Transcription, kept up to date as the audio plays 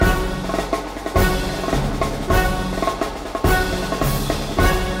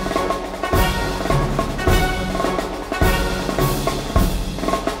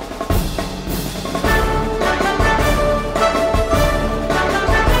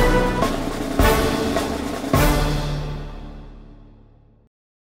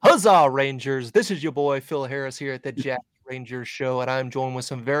Huzzah, Rangers. This is your boy, Phil Harris, here at the Jack Rangers Show, and I'm joined with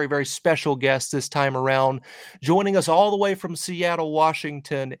some very, very special guests this time around. Joining us all the way from Seattle,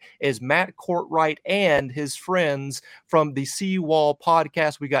 Washington is Matt Courtright and his friends from the Seawall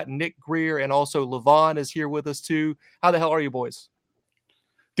podcast. We got Nick Greer, and also Levon is here with us too. How the hell are you boys?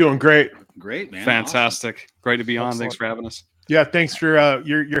 Doing great. Great, man. Fantastic. Awesome. Great to be on. Excellent. Thanks for having us. Yeah, thanks for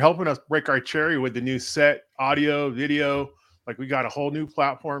you're helping us break our cherry with the new set, audio, video. Like, we got a whole new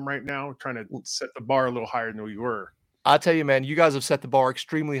platform right now. We're trying to set the bar a little higher than we were. I tell you, man, you guys have set the bar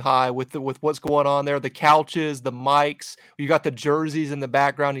extremely high with what's going on there. The couches, the mics, you got the jerseys in the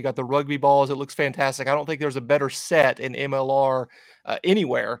background, you got the rugby balls. It looks fantastic. I don't think there's a better set in MLR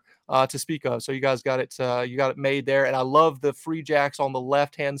anywhere to speak of. So you guys got it made there, and I love the Free Jacks on the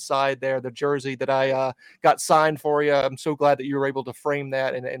left-hand side there, the jersey that I got signed for you. I'm so glad that you were able to frame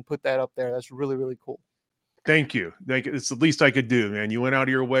that and put that up there. That's really, really cool. Thank you. It's the least I could do, man. You went out of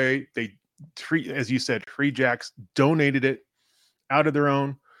your way. As you said, Free Jacks donated it out of their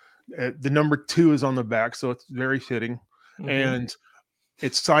own. The number 2 is on the back, so it's very fitting. Mm-hmm. And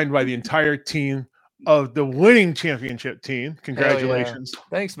it's signed by the entire team of the winning championship team. Congratulations. Yeah.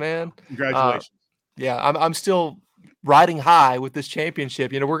 Thanks, man. Congratulations. I'm still riding high with this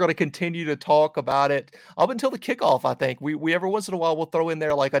championship. You know, we're going to continue to talk about it up until the kickoff. I think we every once in a while we'll throw in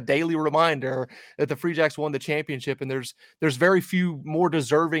there like a daily reminder that the Free Jacks won the championship, and there's very few more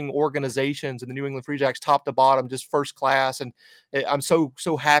deserving organizations in the New England Free Jacks, top to bottom, just first class. And I'm so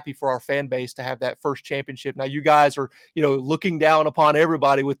happy for our fan base to have that first championship. Now you guys are, looking down upon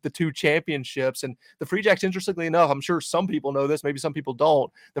everybody with the 2 championships, and the Free Jacks, interestingly enough, I'm sure some people know this, maybe some people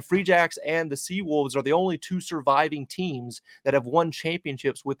don't. The Free Jacks and the Seawolves are the only 2 surviving teams that have won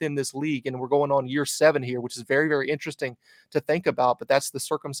championships within this league, and we're going on year 7 here, which is very, very interesting to think about, but that's the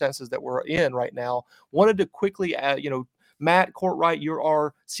circumstances that we're in right now. Wanted to quickly Matt Courtright, you're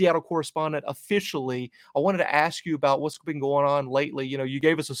our Seattle correspondent officially. I wanted to ask you about what's been going on lately. You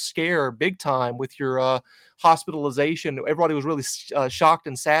gave us a scare big time with your hospitalization. Everybody was really shocked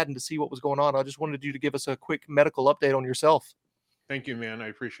and saddened to see what was going on. I just wanted you to give us a quick medical update on yourself. Thank you, man. I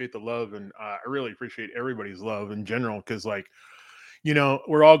appreciate the love, and I really appreciate everybody's love in general, because,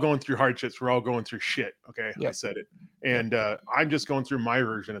 we're all going through hardships. We're all going through shit. Okay, yep. I said it. And I'm just going through my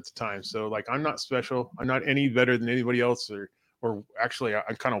version at the time. So, I'm not special. I'm not any better than anybody else, or actually,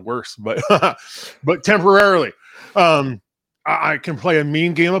 I'm kind of worse, but but temporarily. I can play a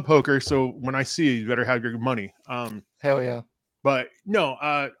mean game of poker. So when I see you better have your money. Hell yeah. But no,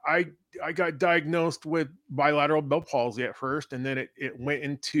 I got diagnosed with bilateral bell palsy at first, and then it went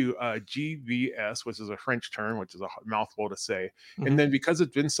into GVS, which is a French term, which is a mouthful to say. Mm-hmm. And then because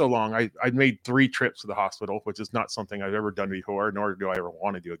it's been so long, I made 3 trips to the hospital, which is not something I've ever done before, nor do I ever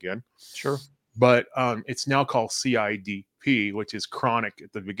want to do again. Sure. But it's now called CIDP, which is chronic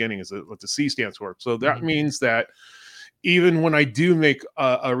at the beginning, is what the C stands for. So that mm-hmm. means that even when I do make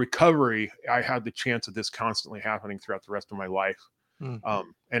a recovery, I have the chance of this constantly happening throughout the rest of my life. Mm.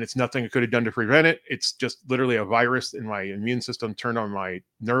 And it's nothing I could have done to prevent it. It's just literally a virus in my immune system turned on my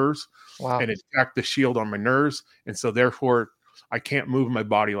nerves. Wow. And it attacked the shield on my nerves. And so therefore I can't move my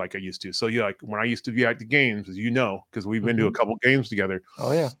body like I used to. So when I used to be at the games, as because we've been to a couple games together.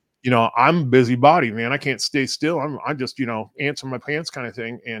 Oh yeah. I'm a busy body, man. I can't stay still. I'm just, ants in my pants kind of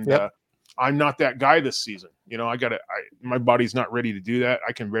thing. And yep. I'm not that guy this season. My body's not ready to do that.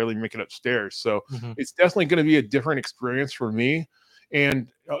 I can barely make it upstairs. So mm-hmm. It's definitely going to be a different experience for me. And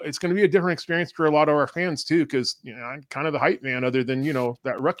it's going to be a different experience for a lot of our fans too, because I'm kind of the hype man, other than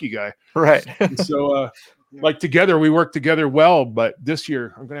that rookie guy, right? So, together we work together well, but this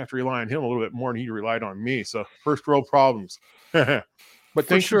year I'm going to have to rely on him a little bit more than he relied on me. So first world problems. But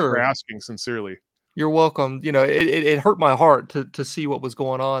thanks for asking, sincerely. You're welcome. It hurt my heart to see what was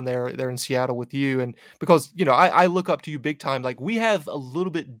going on there in Seattle with you. And because, I look up to you big time. Like, we have a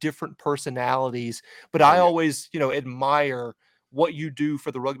little bit different personalities, but I always, admire what you do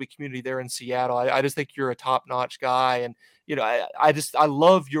for the rugby community there in Seattle. I just think you're a top-notch guy. And, I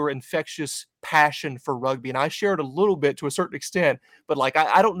love your infectious passion for rugby. And I share it a little bit to a certain extent, but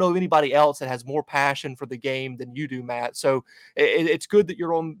I don't know anybody else that has more passion for the game than you do, Matt. So it's good that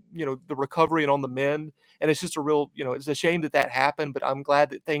you're on, the recovery and on the mend. And it's just a real, it's a shame that happened, but I'm glad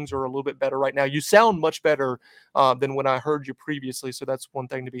that things are a little bit better right now. You sound much better than when I heard you previously. So that's one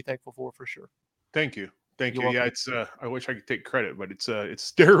thing to be thankful for sure. Thank you. Thank you. Yeah, it's I wish I could take credit, but it's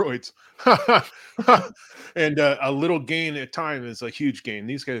steroids. And a little gain at a time is a huge gain.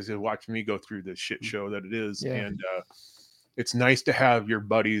 These guys have watched me go through the shit show that it is. Yeah. And it's nice to have your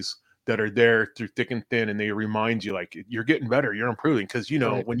buddies that are there through thick and thin, and they remind you, you're getting better, you're improving. Because,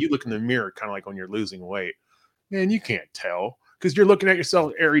 right. When you look in the mirror, kind of like when you're losing weight, man, you can't tell. because you're looking at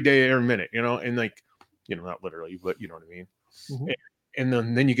yourself every day, every minute, and like, not literally, but you know what I mean. Mhm.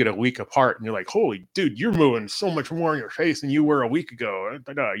 And then you get a week apart, and you're like, holy dude, you're moving so much more in your face than you were a week ago.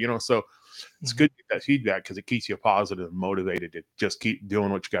 So it's good to get that feedback because it keeps you positive and motivated to just keep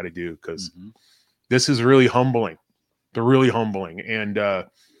doing what you got to do because this is really humbling. They're really humbling. And,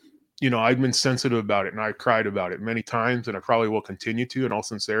 I've been sensitive about it and I've cried about it many times and I probably will continue to in all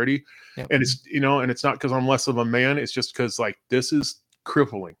sincerity. Yep. And it's, and it's not because I'm less of a man. It's just because like this is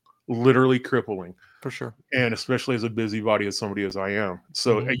crippling, literally crippling. For sure. And especially as a busybody as somebody as I am.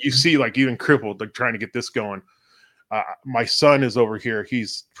 So you see like even crippled, like trying to get this going. My son is over here.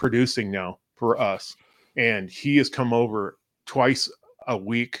 He's producing now for us. And he has come over twice a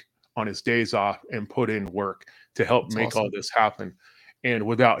week on his days off and put in work to help make all this happen. And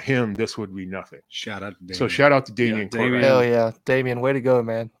without him, this would be nothing. Shout out to Damien. So shout out to Damien. Damien. Hell yeah. Damien, way to go,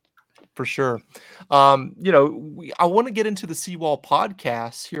 man. For sure. I want to get into the Seawall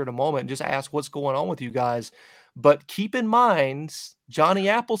podcast here in a moment and just ask what's going on with you guys. But keep in mind, Johnny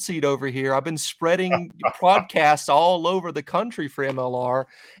Appleseed over here, I've been spreading podcasts all over the country for MLR.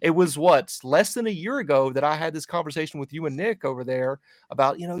 It was less than a year ago that I had this conversation with you and Nick over there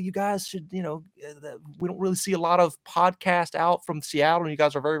about, you guys should, we don't really see a lot of podcasts out from Seattle, and you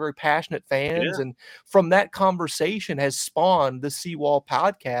guys are very, very passionate fans. Yeah. And from that conversation has spawned the Seawall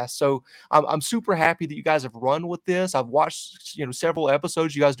podcast. So I'm super happy that you guys have run with this. I've watched, several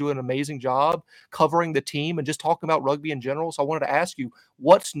episodes. You guys do an amazing job covering the team and just talking about rugby in general. So I wanted to ask you,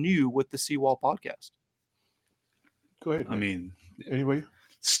 what's new with the Seawall podcast? Go ahead. I mean, anyway,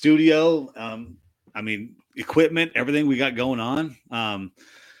 studio, equipment, everything we got going on.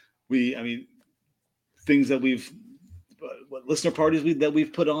 Things that listener parties that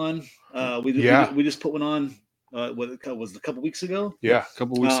we've put on. We just put one on. What was it, a couple weeks ago? Yeah, a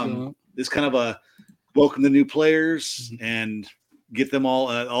couple weeks ago. It's kind of a welcome the new players and get them all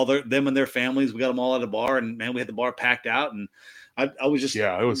them and their families. We got them all at a bar, and man, we had the bar packed out. And I was just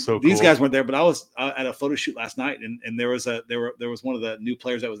it was so. These cool. guys weren't there, but I was at a photo shoot last night, and there was one of the new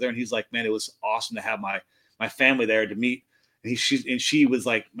players that was there, and he's like, man, it was awesome to have my family there to meet. And she was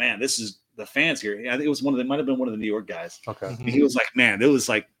like, man, this is the fans here. I think it was might have been one of the New York guys. Okay. And he was like, man, it was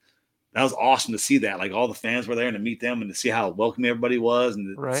like, that was awesome to see that. Like all the fans were there and to meet them and to see how welcoming everybody was.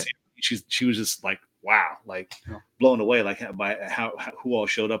 And she was just like, wow, like blown away, like by how who all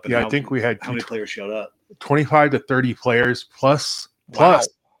showed up. And I think we had how many players showed up. 25 to 30 players plus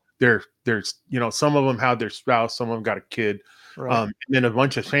there's some of them had their spouse, some of them got a kid. Right. And then a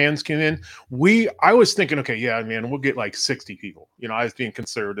bunch of fans came in. I was thinking, okay, yeah, man, we'll get like 60 people. I was being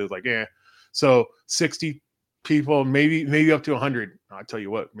conservative, like, so 60 people, maybe up to 100. I tell you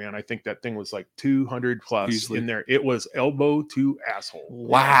what, man, I think that thing was like 200 plus easily in there. It was elbow to asshole.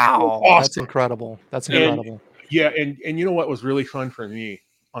 Wow, awesome. That's incredible. And you know what was really fun for me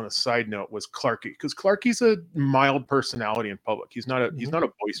on a side note was Clarky, because Clarky's a mild personality in public. He's not a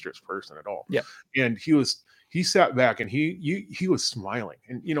boisterous person at all. Yeah, and he sat back and he was smiling.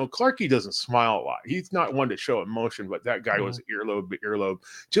 And Clarky doesn't smile a lot. He's not one to show emotion, but that guy was earlobe to earlobe,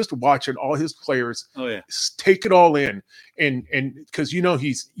 just watching all his players take it all in. And because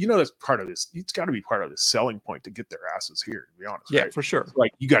that's part of this. It's got to be part of the selling point to get their asses here, to be honest. Yeah, right? for sure. It's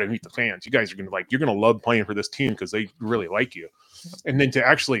like you got to meet the fans. You guys are you're gonna love playing for this team because they really like you. And then to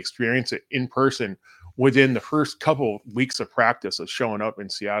actually experience it in person within the first couple weeks of practice of showing up in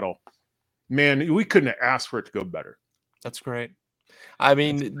Seattle. Man, we couldn't have asked for it to go better. That's great. I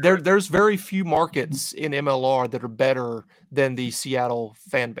mean, there's very few markets in MLR that are better than the Seattle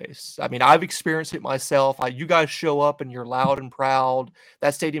fan base. I mean, I've experienced it myself. You guys show up and you're loud and proud.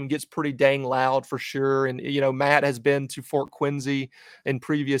 That stadium gets pretty dang loud for sure. And, Matt has been to Fort Quincy in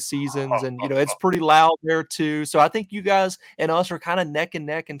previous seasons, and, it's pretty loud there too. So I think you guys and us are kind of neck and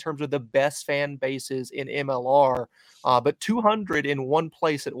neck in terms of the best fan bases in MLR. But 200 in one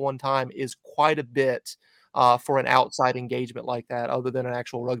place at one time is quite a bit. For an outside engagement like that, other than an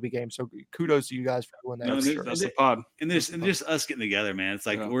actual rugby game. So kudos to you guys for doing that. That's the pod. And just us getting together, man. It's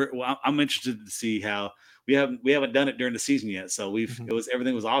like I'm interested to see how we haven't done it during the season yet. So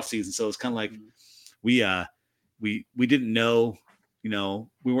everything was off season. So it's kind of like we didn't know,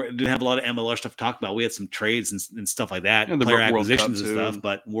 didn't have a lot of MLR stuff to talk about. We had some trades and stuff like that, and player acquisitions and stuff,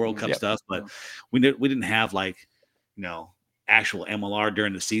 but World Cup stuff. But we didn't have actual MLR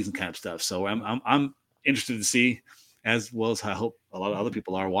during the season kind of stuff. So I'm interested to see, as well as I hope a lot of other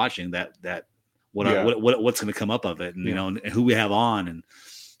people are watching that what's going to come up of it, and and who we have on,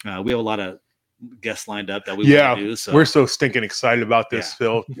 and we have a lot of guests lined up that we want to do. So we're so stinking excited about this,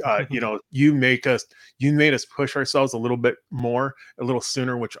 Phil. You made us push ourselves a little bit more, a little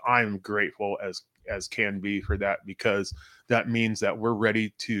sooner, which I'm grateful as as can be for that, because that means that we're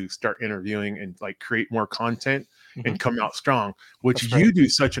ready to start interviewing and like create more content and come out strong, which you do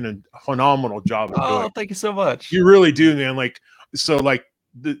such a phenomenal job of doing. Thank you so much. You really do, man. Like, so like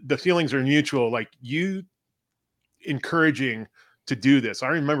the feelings are mutual, like you encouraging to do this. I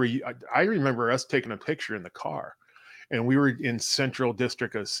remember us taking a picture in the car, and we were in Central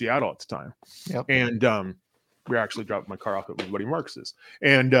District of Seattle at the time. Yep. And we actually dropped my car off at my buddy Marx's,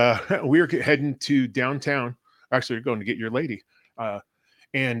 and we were heading to downtown. Actually, we're going to get your lady,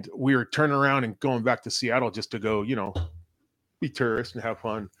 and we were turning around and going back to Seattle just to go, be tourists and have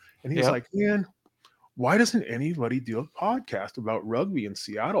fun. And he's like, man, why doesn't anybody do a podcast about rugby in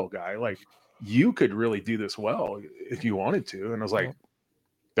Seattle, guy? Like, you could really do this well if you wanted to. And I was like,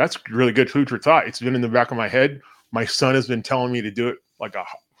 that's really good food for thought. It's been in the back of my head. My son has been telling me to do it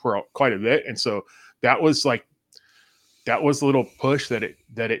for quite a bit. And so that was a little push that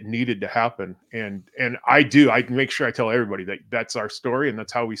it needed to happen. And I make sure I tell everybody that that's our story and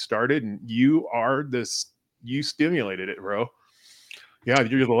that's how we started. And you stimulated it, bro. Yeah.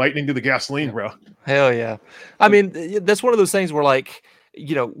 You're the lightning to the gasoline, bro. Hell yeah. I mean, that's one of those things where, like,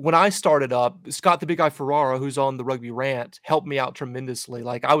 when I started up, Scott the Big Guy Ferrara, who's on the Rugby Rant, helped me out tremendously.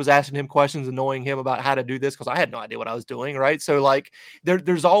 Like, I was asking him questions, annoying him about how to do this because I had no idea what I was doing, right? So, like,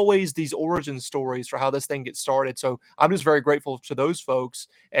 there's always these origin stories for how this thing gets started. So I'm just very grateful to those folks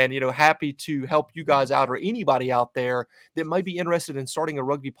and, happy to help you guys out, or anybody out there that might be interested in starting a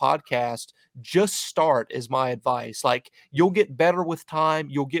rugby podcast. Just start is my advice. Like, you'll get better with time.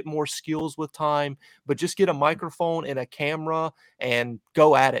 You'll get more skills with time, but just get a microphone and a camera and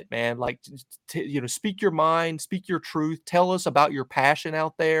go at it, man. Like, speak your mind, speak your truth, tell us about your passion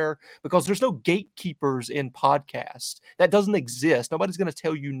out there, because there's no gatekeepers in podcasts. That doesn't exist. Nobody's going to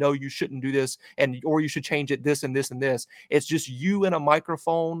tell you, no, you shouldn't do this, or you should change it this and this and this. It's just you and a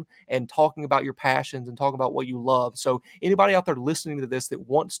microphone and talking about your passions and talking about what you love. So anybody out there listening to this that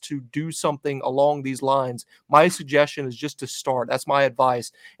wants to do something along these lines, my suggestion is just to start. That's my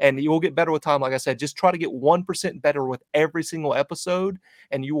advice. And you will get better with time. Like I said, just try to get 1% better with every single episode,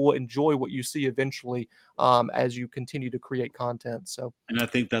 and you will enjoy what you see eventually as you continue to create content. So, and I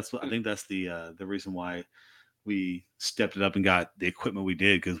think that's the reason why we stepped it up and got the equipment we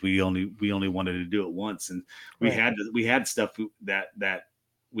did, because we only wanted to do it once, and we had stuff that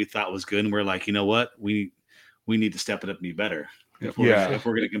we thought was good, and we're like, you know what, we need to step it up and be better. If we're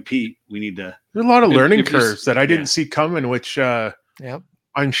going to compete, we need to. There's a lot of learning curves that I didn't see coming, which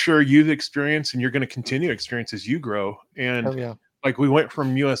I'm sure you've experienced and you're going to continue to experience as you grow. And like, we went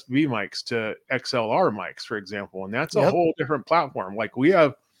from USB mics to XLR mics, for example, and that's a whole different platform. Like, we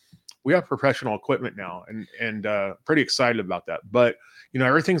have professional equipment now, and pretty excited about that. But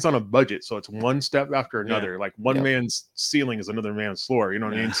everything's on a budget, so it's one step after another. Like, one man's ceiling is another man's floor. You know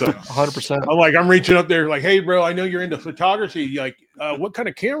what I mean? So 100%. I'm reaching up there like, hey, bro, I know you're into photography. Like, what kind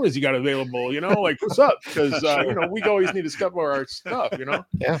of cameras you got available? Like, what's up? Because we always need to step over our stuff.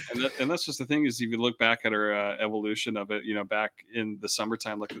 Yeah. And that's just the thing, is if you look back at our evolution of it, back in the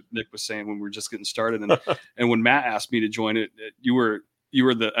summertime, like Nick was saying, when we were just getting started, and when Matt asked me to join it, you were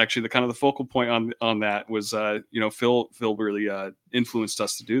the kind of the focal point on that was, Phil really influenced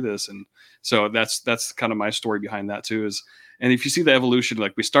us to do this. And so that's kind of my story behind that too, and if you see the evolution,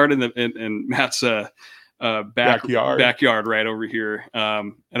 like, we started in Matt's backyard right over here.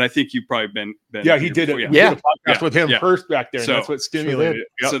 And I think you've probably been he did it. Did a podcast with him first back there. And that's what stimulated it.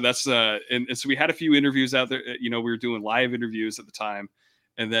 Yep. So that's, and so we had a few interviews out there, we were doing live interviews at the time.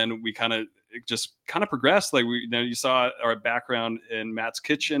 And then we kind of progressed. Like, you saw our background in Matt's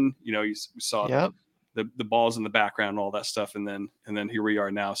kitchen. We saw the balls in the background and all that stuff. And then here we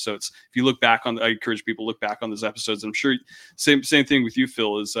are now. So if you look back I encourage people to look back on those episodes. I'm sure same thing with you,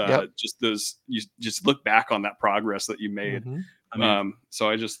 Phil, is you just look back on that progress that you made. Mm-hmm.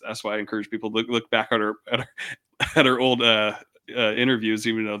 So that's why I encourage people to look back at our old interviews,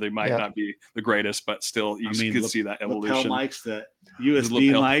 even though they might not be the greatest, but still you can see that evolution. Lapel mics, the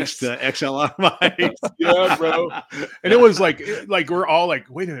USB mics, the XLR mics. Yeah, bro. And it was like we're all like,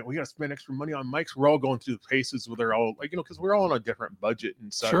 wait a minute, we got to spend extra money on mics. We're all going through the paces where they're all like, because we're all on a different budget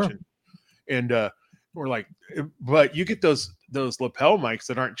and such. Sure. And we're like, but you get those lapel mics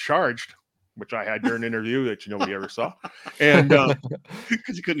that aren't charged, which I had during an interview that nobody ever saw. And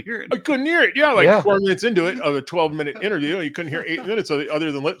because you couldn't hear it. I couldn't hear it. Yeah, 4 minutes into it of a 12-minute interview, you couldn't hear 8 minutes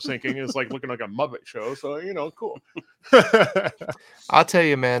other than lip syncing. It's like looking like a Muppet show. So, cool. I'll tell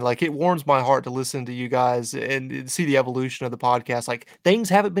you, man, like it warms my heart to listen to you guys and see the evolution of the podcast. Like things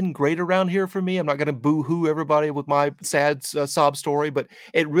haven't been great around here for me. I'm not going to boo-hoo everybody with my sad sob story, but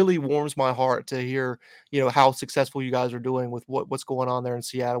it really warms my heart to hear, how successful you guys are doing with what's going on there in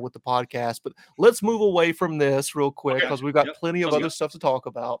Seattle with the podcast. But let's move away from this real quick because we've got plenty of other stuff to talk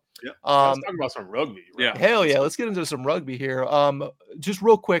about. Yeah. Let's talk about some rugby. Right? Yeah. Hell yeah. Let's get into some rugby here. Just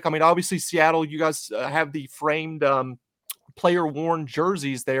real quick. I mean, obviously Seattle, you guys have the framed, player worn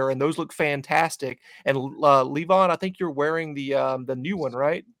jerseys there, and those look fantastic. And Levon, I think you're wearing the new one,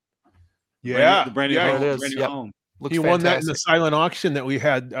 right? Yeah, the brand new home. It is. brand new home. Looks he fantastic. won that in the silent auction that we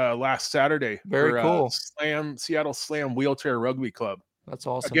had last Saturday. Very cool. Seattle Slam Wheelchair Rugby Club. That's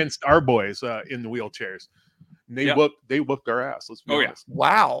awesome. Against our boys in the wheelchairs. And they whooped our ass. Let's be honest.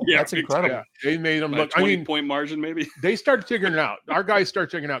 Wow. Yeah, that's incredible. Yeah, they made them look. 20-point margin, maybe. They started figuring it out. Our guys started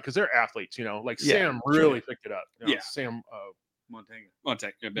figuring it out because they're athletes. Like Sam really picked it up. Sam.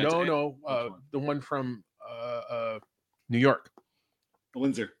 Montag. No. The one from New York.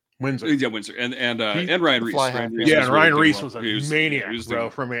 Windsor. Yeah, Windsor. And Ryan Reese. And Ryan Reese was a maniac, bro,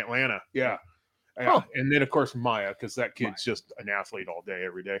 from Atlanta. Yeah. Huh. And then, of course, Maya, because that kid's just an athlete all day,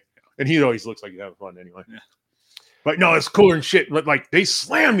 every day. And he always looks like he's having fun anyway. Yeah. But no, it's cooler and shit. But like they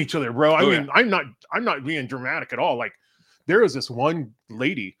slam each other, bro. I mean, I'm not being dramatic at all. Like there was this one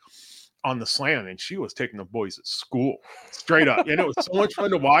lady on the slam, and she was taking the boys at school straight up. And it was so much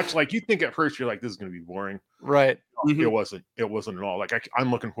fun to watch. Like you think at first you're like, this is gonna be boring. Right. It wasn't at all. Like I'm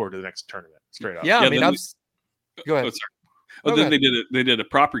looking forward to the next tournament. Straight up. Yeah, I mean, go ahead. Then they did a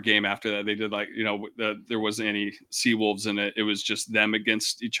proper game after that. They did there wasn't any Seawolves in it. It was just them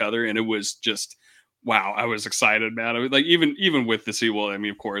against each other, and it was just wow. I was excited, man. I was like even with the Seawolves. I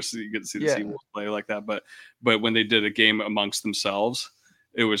mean, of course, you get to see the Seawolves play like that, but when they did a game amongst themselves,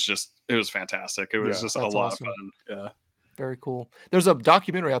 it was fantastic. It was just a lot of fun. Yeah. Very cool. There's a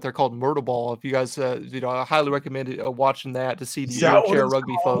documentary out there called Murder Ball. If you guys, I highly recommend watching that to see the wheelchair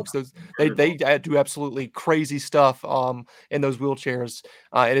rugby folks. They do absolutely crazy stuff in those wheelchairs,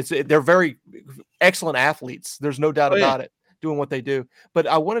 and they're very excellent athletes. There's no doubt about it, doing what they do. But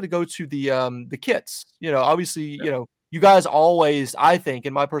I wanted to go to the kits. Obviously, you guys always, I think,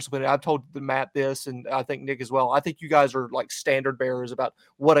 in my personal opinion, I've told Matt this, and I think Nick as well. I think you guys are like standard bearers about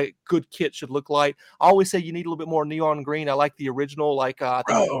what a good kit should look like. I always say you need a little bit more neon green. I like the original, like I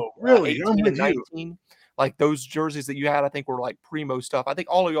think really 18 and 19. Like those jerseys that you had, I think were like primo stuff. I think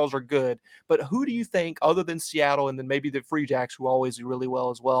all of y'all's are good. But who do you think, other than Seattle and then maybe the Free Jacks, who always do really well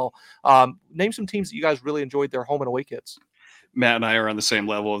as well, name some teams that you guys really enjoyed their home and away kits? Matt and I are on the same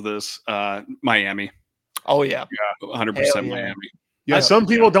level of this. Miami. Oh yeah, 100% Miami. Yeah, some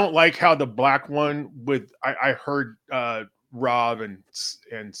people don't like how the black one with. I heard Rob and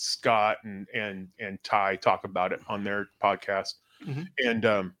Scott and Ty talk about it on their podcast, and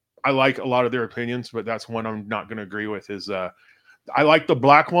I like a lot of their opinions, but that's one I'm not going to agree with. Is I like the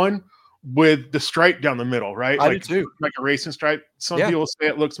black one with the stripe down the middle, right? I do too, like a racing stripe. Some people say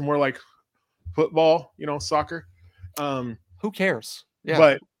it looks more like football, soccer. Who cares? Yeah,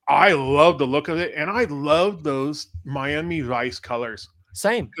 but I love the look of it, and I love those Miami Vice colors.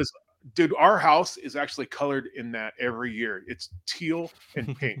 Same. Because, dude, our house is actually colored in that every year. It's teal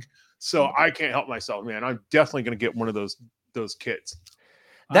and pink. So I can't help myself, man. I'm definitely going to get one of those kits.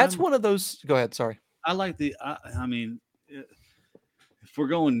 That's one of those. Go ahead. Sorry. I like I mean, if we're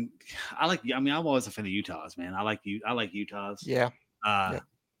going, I'm always a fan of Utahs, man. I like Utahs. Yeah.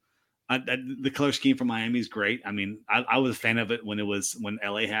 The color scheme for Miami is great. I mean, I was a fan of it when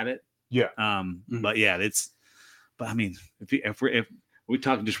LA had it. Yeah. But yeah, but I mean, if we're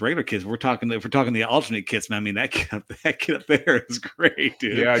talking just regular kids, if we're talking the alternate kits, man. I mean, that kid up there is great,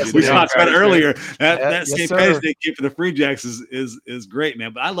 dude. Yeah, we talked about it earlier. That St. Patty's Day kit for the Free Jacks is great,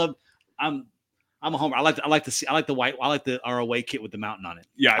 man. But I'm a homer. I like the white. I like our away kit with the mountain on it.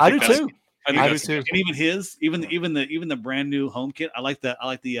 Yeah, I do too. I do too. And even the brand new home kit, I like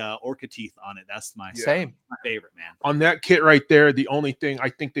the orca teeth on it. That's my favorite, man. On that kit right there, the only thing I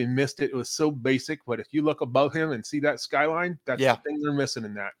think they missed it was so basic, but if you look above him and see that skyline, that's the thing they're missing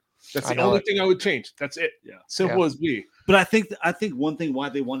in that. That's the only thing I would change. That's it. Yeah. Simple as be. But I think one thing why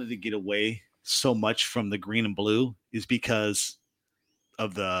they wanted to get away so much from the green and blue is because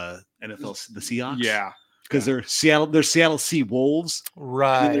of the NFL, the Seahawks. Yeah. Because they're Seattle Sea Wolves,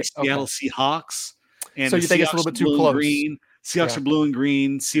 right? They're Seattle Seahawks, and so you think it's a little bit too close? Green. Seahawks are blue and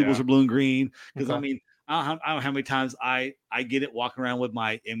green. Sea Wolves are blue and green. Because I mean, I don't know how many times I get it walking around with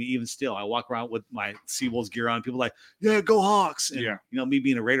even still, I walk around with my Seawolves gear on. People are like, yeah, go Hawks. And, me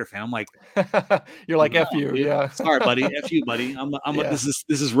being a Raider fan, I'm like, you're like, no, F you. Dude. Yeah. Sorry, buddy. F you, buddy. This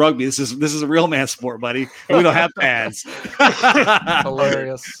is rugby. This is a real man sport, buddy. And we don't have pads.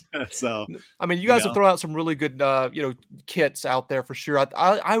 Hilarious. So, I mean, you guys have thrown out some really good, kits out there for sure.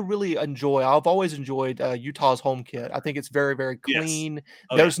 I really I've always enjoyed Utah's home kit. I think it's very, very clean.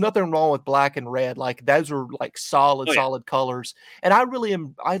 Yes. There's nothing wrong with black and red. Like those are like solid colors. And I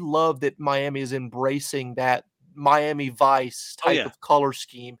love that Miami is embracing that Miami Vice type of color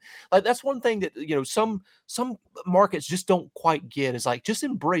scheme. Like that's one thing that, some markets just don't quite get is like, just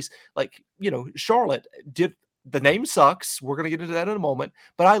embrace, like, Charlotte did. The name sucks. We're going to get into that in a moment.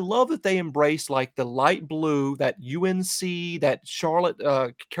 But I love that they embrace like the light blue, that UNC, that Charlotte,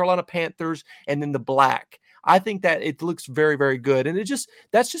 Carolina Panthers, and then the black. I think that it looks very, very good. And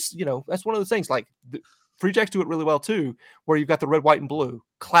that's one of the things, like Free Jacks do it really well too, where you've got the red, white, and blue.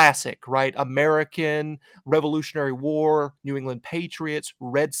 Classic, right? American, Revolutionary War, New England Patriots,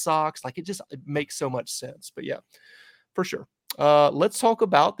 Red Sox. Like it makes so much sense. But yeah, for sure. Let's talk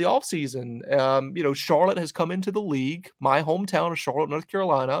about the offseason. Charlotte has come into the league, my hometown of Charlotte, North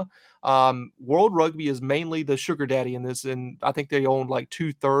Carolina. World Rugby is mainly the sugar daddy in this, and I think they own like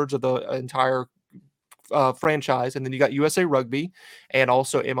 2/3 of the entire franchise. And then you got USA Rugby and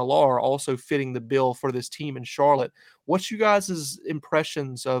also MLR also fitting the bill for this team in Charlotte. What's you guys'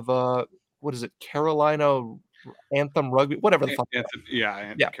 impressions of what is it, Carolina Anthem Rugby, whatever the fuck?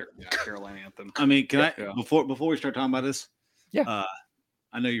 Carolina Anthem. I mean, can I before we start talking about this? Yeah.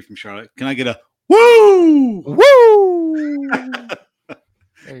 I know you're from Charlotte. Can I get a woo? Woo!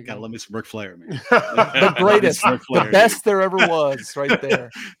 Gotta let me some Ric Flair, man. The greatest, the best there ever was, right there.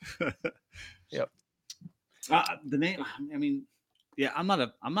 Yep. The name. I mean, I'm not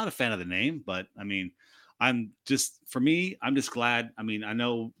a fan of the name, but I mean, I'm just glad. I mean, I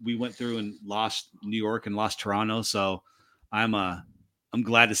know we went through and lost New York and lost Toronto, so I'm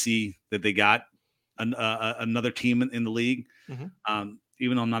glad to see that they got another team in the league. Mm-hmm.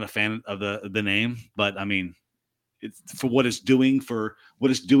 Even though I'm not a fan of the name, but I mean, it's for what it's doing for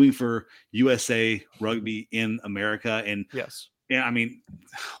USA Rugby in America. And yes, I mean,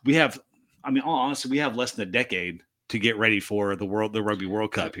 all honestly, we have less than a decade to get ready for the Rugby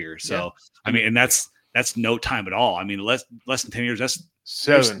World Cup here. So I mean, and that's no time at all. I mean, less than 10 years. That's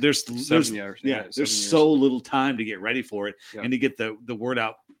 7. There's 7 years. There's so little time to get ready for it and to get the word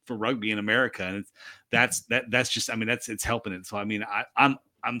out for rugby in America. And that's just, I mean, it's helping it. So I mean,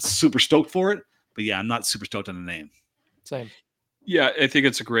 I'm super stoked for it, but I'm not super stoked on the name. Same. Yeah, I think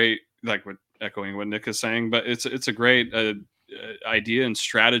it's a great, like echoing what Nick is saying, but it's a great idea and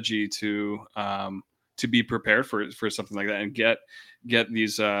strategy to be prepared for something like that and get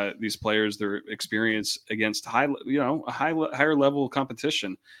these players their experience against higher level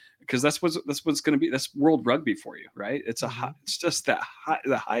competition, because that's what's going to be. That's world rugby for you, right? It's it's just the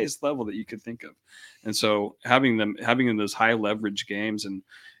highest level that you could think of, and so having them in those high leverage games and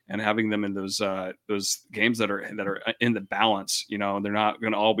having them in those games that are in the balance, they're not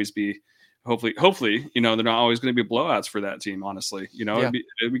going to always be. Hopefully, they're not always going to be blowouts for that team. Honestly, it'd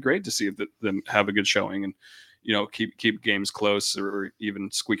be great to see them have a good showing and keep games close or even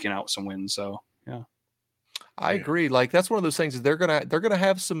squeaking out some wins. So I agree. Like that's one of those things that they're gonna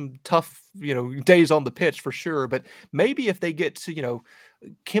have some tough days on the pitch for sure. But maybe if they get to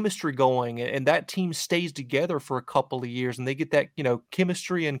chemistry going and that team stays together for a couple of years and they get that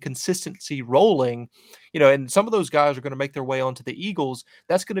chemistry and consistency rolling, and some of those guys are going to make their way onto the Eagles,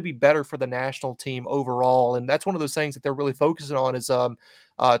 that's going to be better for the national team overall. And that's one of those things that they're really focusing on is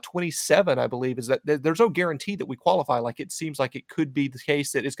 27, I believe, is that there's no guarantee that we qualify. Like it seems like it could be the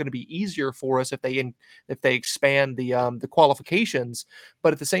case that it's going to be easier for us if they expand the qualifications.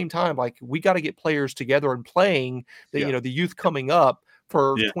 But at the same time, like we got to get players together and playing the the youth coming up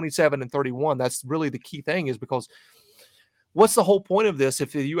for 27 and 31. That's really the key thing, is because what's the whole point of this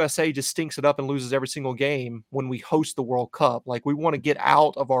if the USA just stinks it up and loses every single game when we host the World Cup? Like we want to get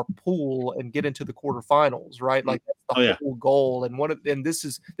out of our pool and get into the quarterfinals, right? Like that's the whole goal. And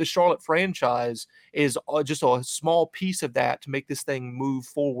this Charlotte franchise is just a small piece of that to make this thing move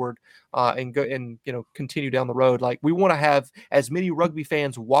forward and go and continue down the road. Like we want to have as many rugby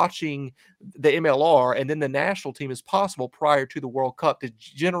fans watching the MLR and then the national team as possible prior to the World Cup to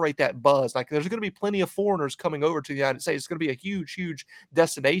generate that buzz. Like there's going to be plenty of foreigners coming over to the United States. It's going to be a huge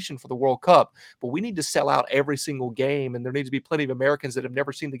destination for the World Cup, but we need to sell out every single game, and there needs to be plenty of Americans that have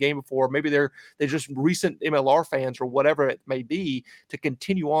never seen the game before. Maybe they're just recent MLR fans or whatever it may be to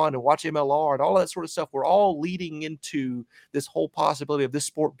continue on and watch MLR and all that sort of stuff. We're all leading into this whole possibility of this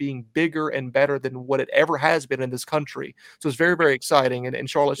sport being bigger and better than what it ever has been in this country. So it's very, very exciting. And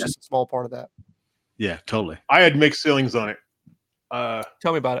Charlotte's just a small part of that. Yeah, totally. I had mixed feelings on it.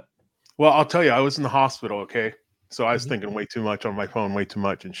 Tell me about it. Well, I'll tell you, I was in the hospital. Okay. So I was thinking way too much on my phone, way too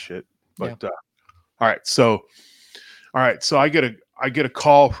much and shit. But, all right. So I get a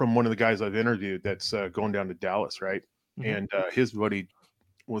call from one of the guys I've interviewed that's going down to Dallas. Right. And his buddy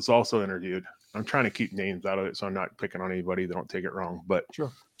was also interviewed. I'm trying to keep names out of it, so I'm not picking on anybody. They don't take it wrong. But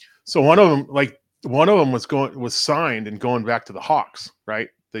sure. So one of them was signed and going back to the Hawks, right?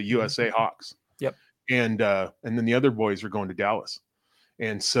 The USA Hawks. Yep. And then the other boys are going to Dallas.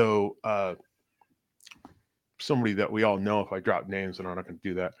 And so somebody that we all know, if I drop names, and I'm not going to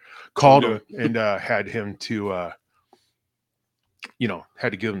do that, called him and had him to, had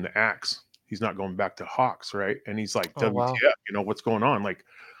to give him the axe. He's not going back to Hawks, right? And he's like, WTF, wow. What's going on? Like,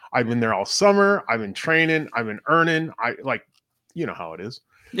 I've been there all summer. I've been training. I've been earning. You know how it is.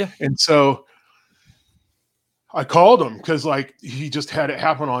 Yeah. And so I called him because he just had it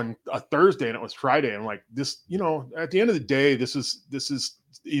happen on a Thursday and it was Friday. And this, at the end of the day, this is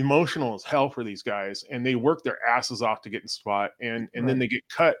emotional as hell for these guys, and they work their asses off to get in spot, and then they get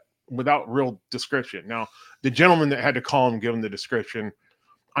cut without real description. Now, the gentleman that had to call him, give him the description,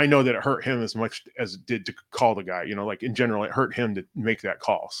 I know that it hurt him as much as it did to call the guy. In general, it hurt him to make that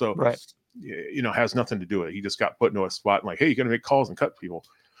call. So, has nothing to do with it. He just got put into a spot and hey, you got to make calls and cut people.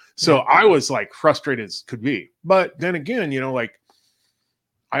 So I was frustrated as could be. But then again,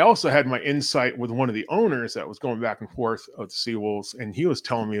 I also had my insight with one of the owners that was going back and forth of the Seawolves, and he was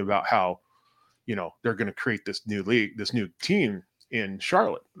telling me about how, they're going to create this new league, this new team in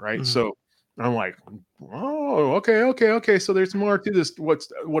Charlotte, right? Mm-hmm. So I'm like, oh, okay. So there's more to this.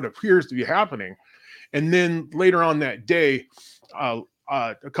 What appears to be happening, and then later on that day, a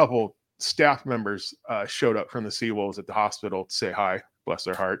couple staff members showed up from the Seawolves at the hospital to say hi, bless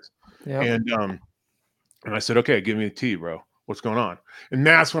their hearts, and I said, okay, give me the tea, bro. What's going on? And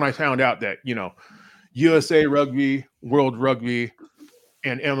that's when I found out that USA Rugby, World Rugby,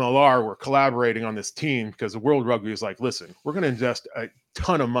 and MLR were collaborating on this team because the World Rugby is like, listen, we're going to invest a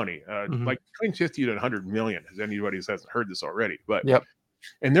ton of money, between 50 to 100 million. As anybody who hasn't heard this already, but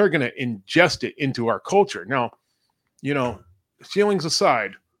and they're going to ingest it into our culture. Now, feelings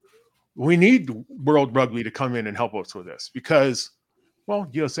aside, we need World Rugby to come in and help us with this because, well,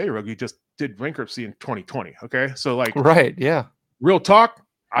 USA Rugby just did bankruptcy in 2020. Okay, so real talk.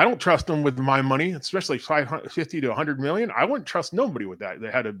 I don't trust them with my money, especially 50 to 100 million. I wouldn't trust nobody with that.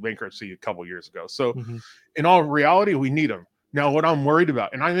 They had a bankruptcy a couple years ago. So in all reality, we need them. Now, what I'm worried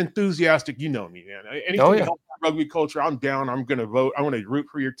about, and I'm enthusiastic, me, man. Anything to help rugby culture, I'm down. I'm going to vote. I want to root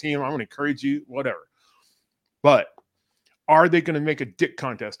for your team. I want to encourage you, whatever. But are they going to make a dick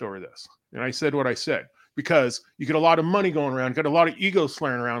contest over this? And I said what I said. Because you get a lot of money going around, got a lot of egos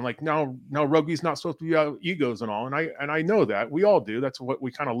flaring around. Now rugby's not supposed to be about egos and all. And I know that we all do. That's what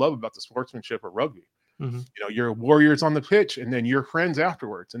we kind of love about the sportsmanship of rugby. You're warriors on the pitch and then you're friends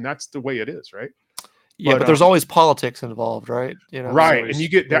afterwards. And that's the way it is, right? Yeah, but there's always politics involved, right? Right. And you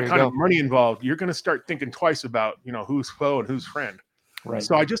get that kind of money involved. You're going to start thinking twice about, who's foe and who's friend. Right.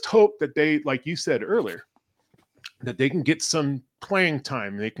 So I just hope that they, like you said earlier, that they can get some playing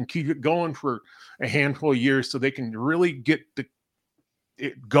time. They can keep it going for a handful of years so they can really get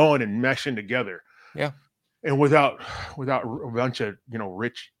it going and meshing together. Yeah. And without a bunch of,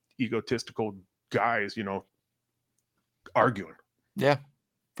 rich, egotistical guys, arguing. Yeah,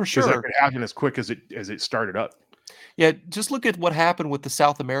 for sure. Because that could happen as quick as it started up. Yeah, just look at what happened with the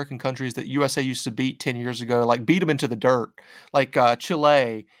South American countries that USA used to beat 10 years ago, beat them into the dirt,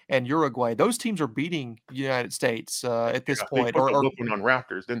 Chile and Uruguay. Those teams are beating the United States at this point. They put the whooping on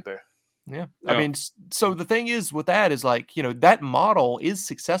Raptors, didn't they? Yeah. I mean, so the thing is with that is that model is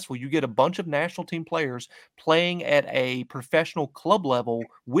successful. You get a bunch of national team players playing at a professional club level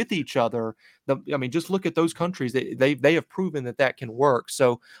with each other. Just look at those countries. They have proven that can work.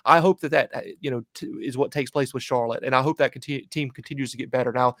 So I hope that is what takes place with Charlotte. And I hope that team continues to get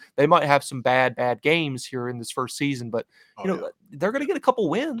better. Now, they might have some bad games here in this first season, but they're going to get a couple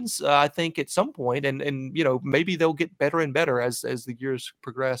wins, I think, at some point. And maybe they'll get better and better as the years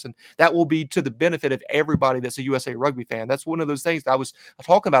progress. And that will be to the benefit of everybody that's a USA Rugby fan. That's one of those things that I was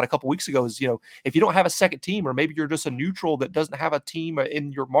talking about a couple weeks ago is, if you don't have a second team, or maybe you're just a neutral that doesn't have a team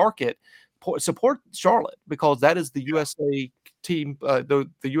in your market, support Charlotte, because that is the USA team, the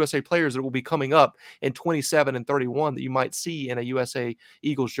USA players that will be coming up in 27 and 31 that you might see in a USA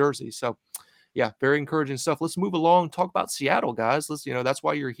Eagles jersey. So Yeah, very encouraging stuff. Let's move along. Talk about Seattle, guys. That's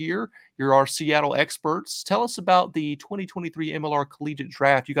why you're here. You're our Seattle experts. Tell us about the 2023 MLR Collegiate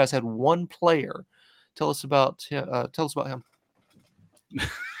Draft. You guys had one player. Tell us about him.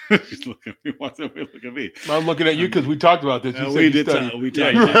 He's looking at me. Why don't we look at me? I'm looking at you because we talked about this. We did. We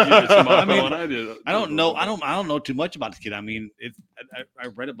talked. I did. I don't know. I don't know too much about this kid. I mean, I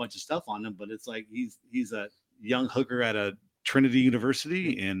read a bunch of stuff on him, but it's like he's a young hooker at a Trinity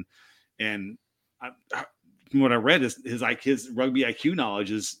University, and what I read is his rugby IQ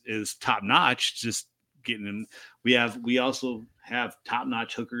knowledge is top notch. Just getting him. We also have top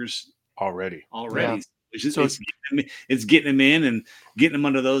notch hookers already. Yeah. It's getting him in and getting him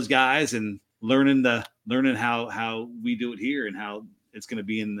under those guys and learning how we do it here and how it's going to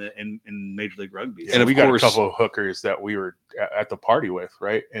be in Major League Rugby. Yeah, and we got a couple of hookers that we were at the party with,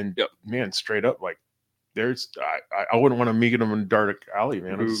 right? And man, straight up, like I wouldn't want to meet him in Dark Alley,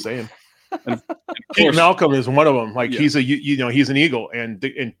 man. I'm just saying. And Pete Malcolm is one of them. Like he's he's an Eagle, and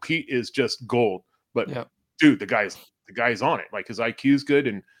Pete is just gold. But dude, the guy's on it. Like his IQ is good,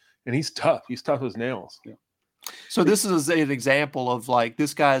 and he's tough. He's tough as nails. Yeah. So this is an example of like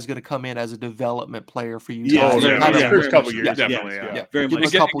this guy is going to come in as a development player for you. First couple years, definitely. Very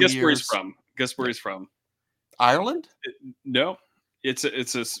much. Guess where he's from? Guess where he's from? Ireland? No, it's a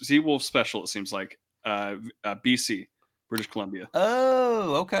Seawolf special. It seems like BC, British Columbia.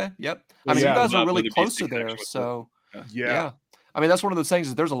 Oh, okay. Yep. I mean, you guys are really close to there, so yeah. I mean, that's one of those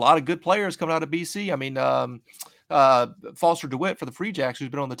things. There's a lot of good players coming out of BC. I mean, Foster DeWitt for the Free Jacks, who's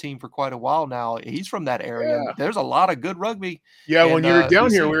been on the team for quite a while now. He's from that area. Yeah. There's a lot of good rugby. Yeah, when you were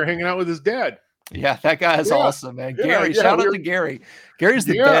down here, we were hanging out with his dad. Yeah, that guy is awesome, man. Gary, shout out to Gary. Gary's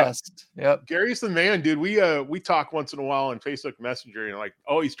the best. Yep. Gary's the man, dude. We talk once in a while on Facebook Messenger and like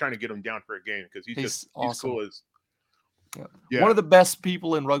always trying to get him down for a game because he's awesome. He's cool as. Yeah. One of the best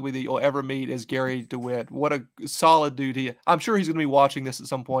people in rugby that you'll ever meet is Gary DeWitt. What a solid dude I'm sure he's going to be watching this at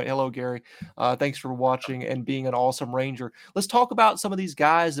some point. Hello, Gary. Thanks for watching and being an awesome Ranger. Let's talk about some of these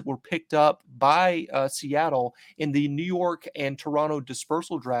guys that were picked up by Seattle in the New York and Toronto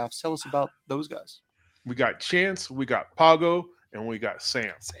dispersal drafts. Tell us about those guys. We got Chance, we got Pago, and we got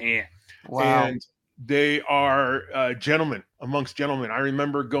Sam. Wow. And they are gentlemen amongst gentlemen. I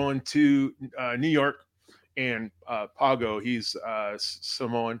remember going to New York. And Pago, he's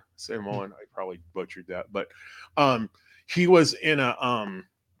Samoan. I probably butchered that, but he was in a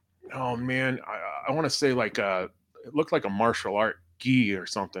oh man, I want to say like it looked like a martial art gi or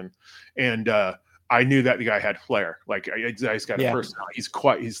something, and I knew that the guy had flair. Like he's got a personality. He's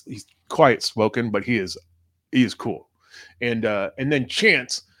quiet spoken, but he is cool. And then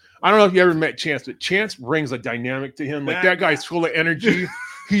Chance, I don't know if you ever met Chance, but Chance brings a dynamic to him. Like that guy's full of energy.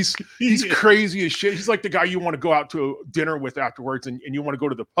 He's crazy as shit. He's like the guy you want to go out to dinner with afterwards, and you want to go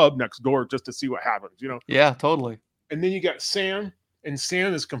to the pub next door just to see what happens, you know? Yeah, totally. And then you got Sam, and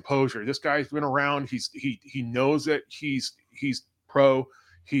Sam is composure. This guy's been around. He knows it. He's pro.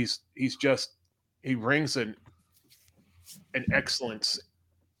 He brings an excellence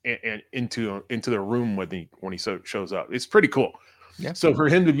and into the room when he shows up. It's pretty cool. Yeah. So for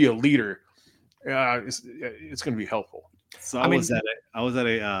him to be a leader, it's going to be helpful. So I was at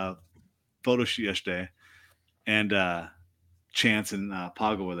a photo shoot yesterday, and Chance and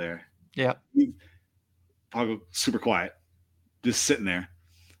Pago were there. Yeah, Pago super quiet, just sitting there.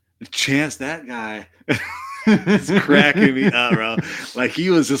 Chance, that guy, is cracking me up, bro. Like he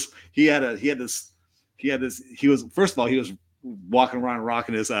was first of all he was walking around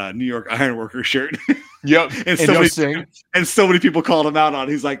rocking his New York Ironworker shirt. Yep, and so many people called him out on.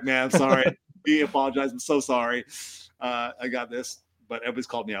 He's like, "Man, I'm sorry. He apologized. I'm so sorry. I got this," but everybody's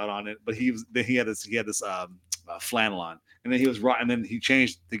called me out on it. But he had this flannel on, and then he was and then he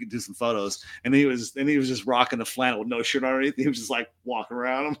changed to do some photos, and he was just rocking the flannel with no shirt underneath. He was just like walking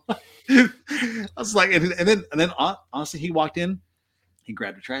around. I was like, and then honestly, he walked in, he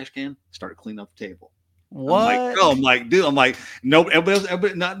grabbed a trash can, started cleaning up the table. What? I'm like, nope.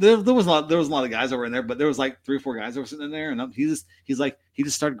 Everybody not, there was a lot of guys that were in there, but there was like 3 or 4 guys that were sitting in there, and he just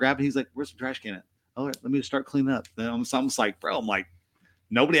started grabbing. He's like, "Where's the trash can at?" "All right, let me just start cleaning up." Then I'm just like, bro, I'm like,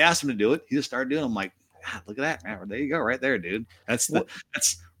 nobody asked him to do it. He just started doing it. I'm like, God, look at that, man. There you go, right there, dude. That's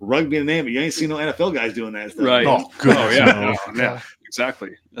rugby in the name. You ain't seen no NFL guys doing that stuff. Right. Oh, good. Oh, yeah. Yeah.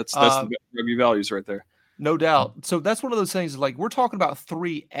 Exactly. That's the rugby values right there. No doubt. So that's one of those things. Like we're talking about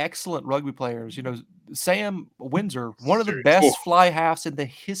 3 excellent rugby players. You know, Sam Windsor, one of the best fly halves in the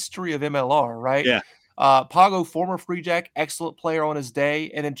history of MLR. Right. Yeah. Pago, former Free Jack, excellent player on his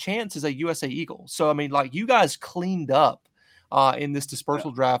day, and then Chance is a USA Eagle. So I mean, like you guys cleaned up in this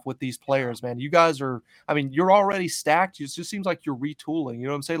dispersal draft with these players, man. You guys are, I mean, you're already stacked. It just seems like you're retooling. You know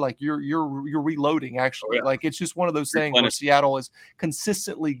what I'm saying? Like you're reloading actually. Like it's just one of those things where Seattle is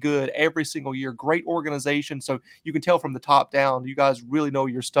consistently good every single year. Great organization. So you can tell from the top down, you guys really know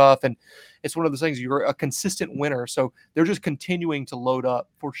your stuff. And it's one of those things, you're a consistent winner. So they're just continuing to load up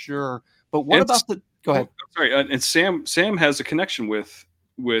for sure. But what about the, go ahead. Sorry. And Sam has a connection with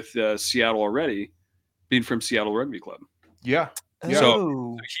Seattle already, being from Seattle Rugby Club. Yeah.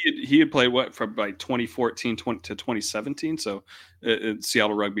 So he had played from like 2014 to 2017. So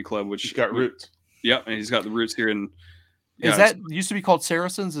Seattle Rugby Club, which he's got roots. Yeah, and he's got the roots here in. Is that used to be called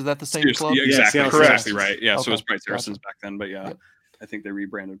Saracens? Is that the same club? Yeah, exactly. Yeah, exactly right. Yeah, okay. So it was probably Saracens back then, but I think they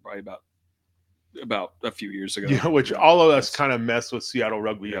rebranded probably about a few years ago. Yeah, which all of us kind of mess with Seattle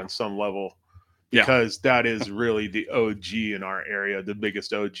Rugby on some level. Because that is really the OG in our area, the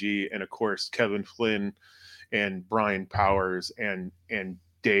biggest OG. And of course, Kevin Flynn and Brian Powers and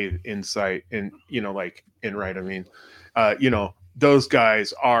Dave Insight and, like Enright. I mean, those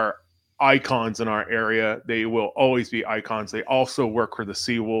guys are icons in our area. They will always be icons. They also work for the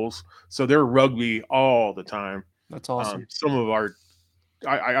Seawolves. So they're rugby all the time. That's awesome. Some of our,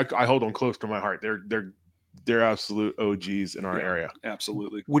 I hold them close to my heart. They're absolute OGs in our area.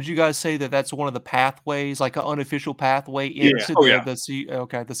 Absolutely. Would you guys say that that's one of the pathways, like an unofficial pathway into the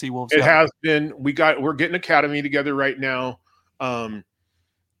Seawolves? It has been. We're getting academy together right now.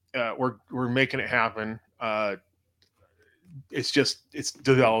 We're making it happen. It's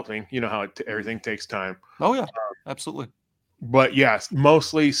developing. You know how everything takes time. Oh yeah, absolutely. But yes,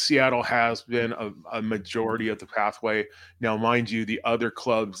 mostly Seattle has been a majority of the pathway. Now, mind you, the other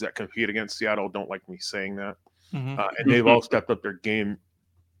clubs that compete against Seattle don't like me saying that. And they've all stepped up their game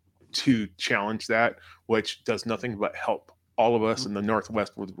to challenge that, which does nothing but help all of us in the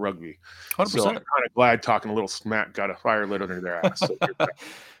Northwest with rugby. 100%. So I'm kind of glad talking a little smack got a fire lit under their ass. So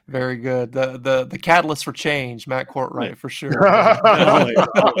very good. The catalyst for change, Matt Courtright, for sure. And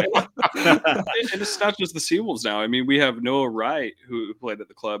it's not just the Seawolves now. I mean, we have Noah Wright, who played at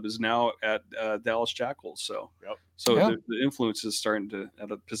the club, is now at Dallas Jackals. So, the influence is starting to, at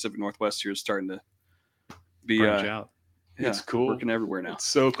the Pacific Northwest here, is starting to be branch out. Yeah, it's cool. Working everywhere now. It's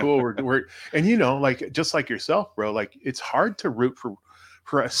so cool. We're and like just like yourself, bro. Like it's hard to root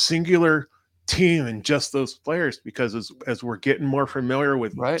for a singular team and just those players because as we're getting more familiar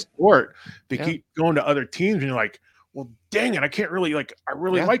with sport, they keep going to other teams and you're like, well, dang it, I can't really like. I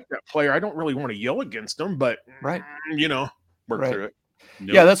really like that player. I don't really want to yell against them, but work through it.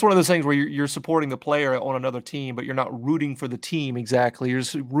 Nope. Yeah, that's one of those things where you're supporting the player on another team, but you're not rooting for the team exactly. You're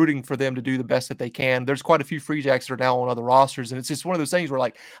just rooting for them to do the best that they can. There's quite a few Free Jacks that are now on other rosters, and it's just one of those things where,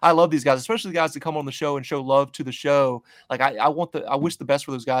 like, I love these guys, especially the guys that come on the show and show love to the show. Like, I wish the best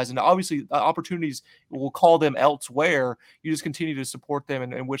for those guys, and obviously opportunities will call them elsewhere. You just continue to support them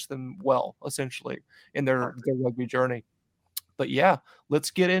and wish them well, essentially, in their rugby journey. But yeah, let's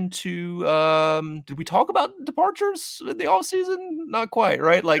get into did we talk about departures in the off season? Not quite,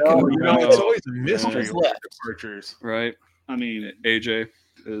 right? Like it's always a mystery with departures. Right. I mean, AJ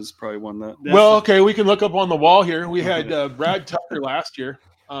is probably one that well, okay, we can look up on the wall here. We had Brad Tucker last year.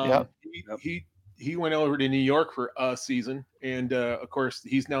 He went over to New York for a season, and of course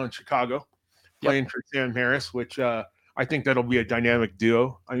he's now in Chicago playing for Sam Harris, which I think that'll be a dynamic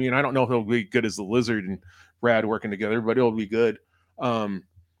duo. I mean, I don't know if it'll be good as the Lizard and Brad working together, but it'll be good. But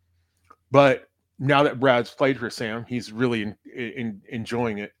now that Brad's played for Sam, he's really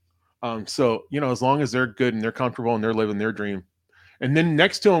enjoying it. So, as long as they're good and they're comfortable and they're living their dream. And then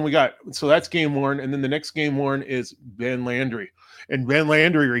next to him, so that's game one. And then the next game one is Ben Landry. And Ben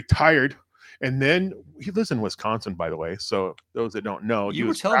Landry retired. And then he lives in Wisconsin, by the way. So those that don't know, you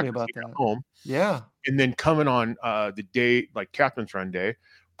were telling me about that. Home. Yeah. And then coming on the day, like Captain's Run Day,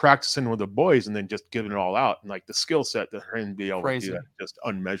 practicing with the boys and then just giving it all out. And like the skill set that for him to be able to do that, just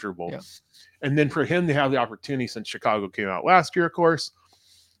unmeasurable. Yeah. And then for him to have the opportunity since Chicago came out last year, of course,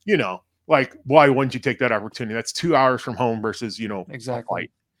 like why wouldn't you take that opportunity? That's 2 hours from home versus,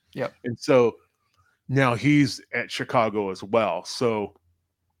 exactly. Yeah. And so now he's at Chicago as well. So,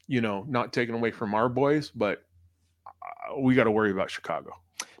 not taken away from our boys, but we got to worry about Chicago.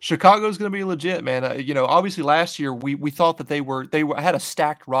 Chicago's going to be legit, man. Obviously last year we thought that they had a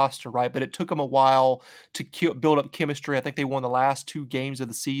stacked roster, right? But it took them a while to build up chemistry. I think they won the last 2 games of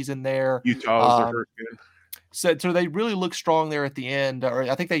the season there. Utah was their first game. So they really look strong there at the end. Or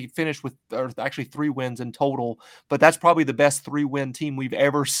I think they finished with actually 3 wins in total, but that's probably the best 3-win team we've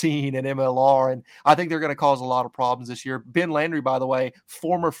ever seen in MLR. And I think they're going to cause a lot of problems this year. Ben Landry, by the way,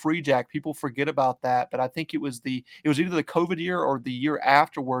 former Free Jack. People forget about that, but I think it was either the COVID year or the year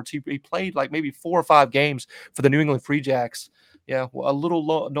afterwards. He played like maybe 4 or 5 games for the New England Free Jacks. Yeah, well, a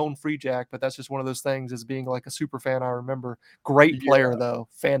little known Free Jack, but that's just one of those things as being like a super fan. I remember. Great player though,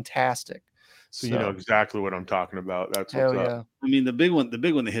 fantastic. So you know exactly what I'm talking about. That's what's up. I mean, the big one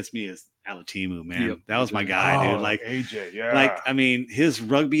that hits me is Alatimu, man. Yep. That was my guy, dude. Like AJ, yeah. Like, I mean, his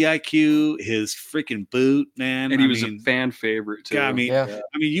rugby IQ, his freaking boot, man. And he was a fan favorite too. Yeah, I mean,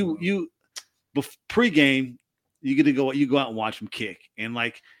 you pregame, you go out and watch him kick, and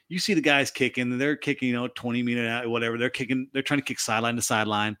like you see the guys kicking, and they're kicking, 20 meters out, whatever. They're trying to kick sideline to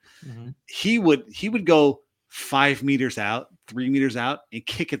sideline. Mm-hmm. He would go 5 meters out, 3 meters out, and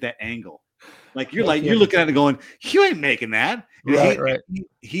kick at that angle. Like you're looking at it going, you ain't making that. Right.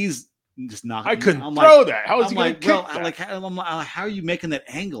 He's just knocking. I couldn't throw that. How was he going to kick that? How are you making that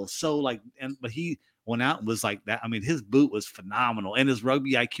angle? So but he went out and was like that. I mean, his boot was phenomenal, and his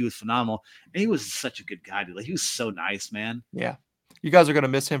rugby IQ was phenomenal, and he was such a good guy, dude. Like he was so nice, man. Yeah, you guys are going to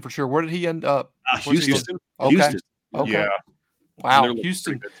miss him for sure. Where did he end up? Houston. Okay. Houston. Okay. Yeah. Wow,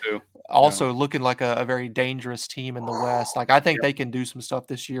 Houston also looking like a very dangerous team in the West. Like I think they can do some stuff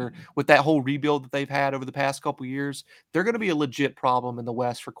this year with that whole rebuild that they've had over the past couple of years. They're going to be a legit problem in the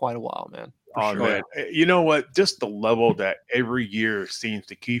West for quite a while, man. Man. You know what? Just the level that every year seems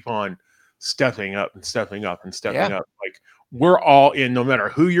to keep on stepping up and stepping up and stepping up. Like we're all in, no matter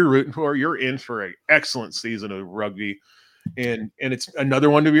who you're rooting for, you're in for an excellent season of rugby, and it's another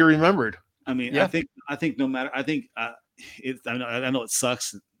one to be remembered. I mean, I think no matter. I think I know it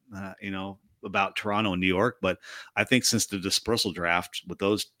sucks, about Toronto and New York, but I think since the dispersal draft with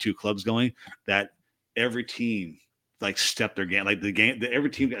those 2 clubs going, that every team like stepped their game, like every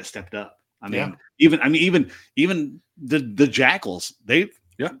team got stepped up. I mean, even the Jackals, they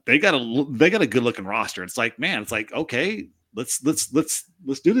got a good looking roster. It's like, man, it's like, okay, let's do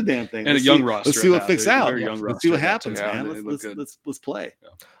the damn thing. And a young roster. Let's see what fixes out. Let's see what happens, man. Let's play.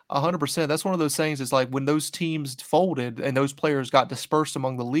 100%. That's one of those things. Is like when those teams folded and those players got dispersed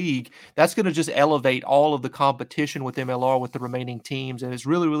among the league, that's going to just elevate all of the competition with MLR with the remaining teams, and it's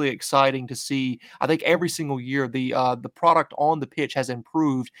really, really exciting to see. I think every single year the product on the pitch has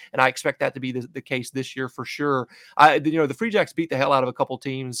improved, and I expect that to be the case this year for sure. The Free Jacks beat the hell out of a couple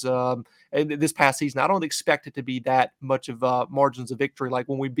teams this past season. I don't expect it to be that much of margins of victory like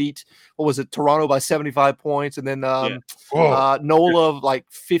when we beat Toronto by 75 points, and then NOLA like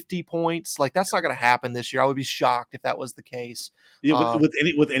 50 points. Like that's not going to happen this year. I would be shocked if that was the case. Yeah,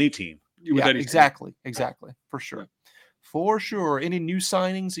 with any team. Exactly, for sure. Any new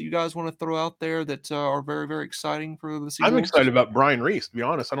signings that you guys want to throw out there that are very, very exciting for the season? I'm excited about Brian Reese. To be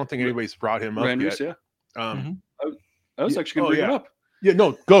honest, I don't think anybody's brought him up yet. Reese, I was actually going to bring him up. Yeah,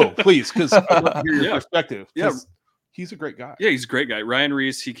 no, go please, because I want to hear your perspective. Yeah, he's a great guy. Yeah, he's a great guy. Ryan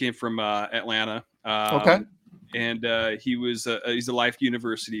Reese. He came from Atlanta. And he's a Life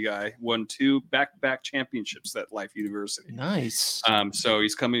University guy. Won 2 back-to-back championships at Life University. Nice. So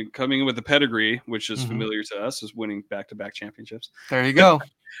he's coming in with a pedigree, which is familiar to us, is winning back-to-back championships. There you go.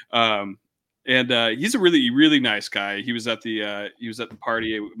 And he's a really, really nice guy. He was at the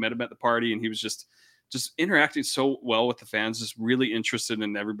party. I met him at the party, and he was just interacting so well with the fans, just really interested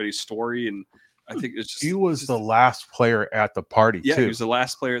in everybody's story. And I think it's just, he was the last player at the party. Yeah, too. He was the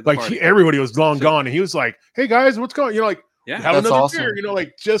last player at the party. Everybody was long gone, and he was like, "Hey guys, what's going?" Have another awesome.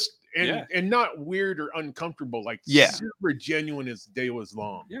 Beer, and not weird or uncomfortable, super genuine as the day was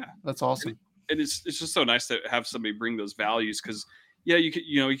long. Yeah, that's awesome. And it's just so nice to have somebody bring those values, because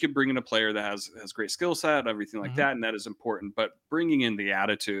you could bring in a player that has great skill set, everything like that, and that is important. But bringing in the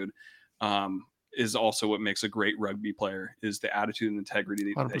attitude is also what makes a great rugby player, is the attitude and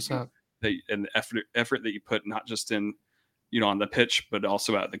integrity and the effort that you put, not just in, on the pitch, but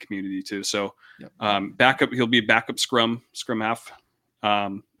also out in the community too. So he'll be a backup scrum half.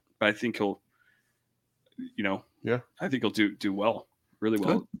 But I think he'll, I think he'll do well, really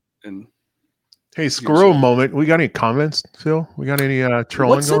well. Good. And hey, squirrel moment. We got any comments, Phil? We got any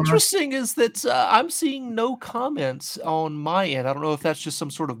trolling? What's interesting is that I'm seeing no comments on my end. I don't know if that's just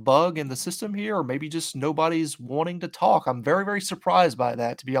some sort of bug in the system here, or maybe just nobody's wanting to talk. I'm very, very surprised by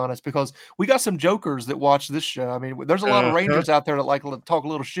that, to be honest, because we got some jokers that watch this show. I mean, there's a lot of Rangers out there that like to talk a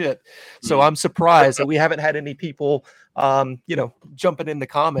little shit. So I'm surprised that we haven't had any people, jumping in the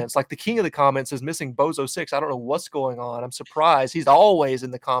comments. Like the king of the comments is missing Bozo 6. I don't know what's going on. I'm surprised. He's always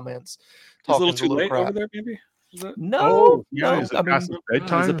in the comments. It's a little too late over there, maybe. Is it? No, yeah. no. Is it I past mean, his Is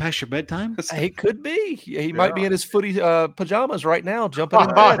bedtime? it past your bedtime? it could be. He might be in his footy pajamas right now, jumping in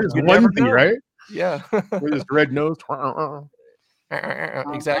His bed. You never onesie, know. right? Yeah. With his red nose.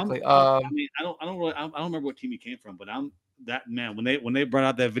 Exactly. I mean, I don't remember what team he came from, but that man when they brought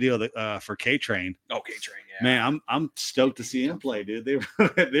out that video that for K Train. Okay, Train. Yeah. Man, I'm stoked to see him play, dude.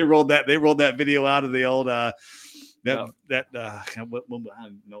 They rolled that video out of the old what I don't know what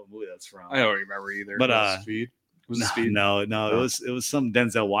movie that's from. I don't remember either. But Speed. Was it Speed? No, it was some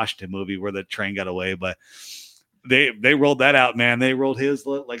Denzel Washington movie where the train got away, but they rolled that out, man. They rolled his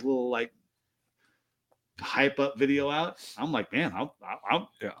little hype up video out. I'm like, man,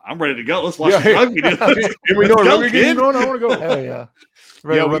 I'm ready to go. Let's watch the rugby, dude. And we know a rugby game going. I want to go. Hell yeah.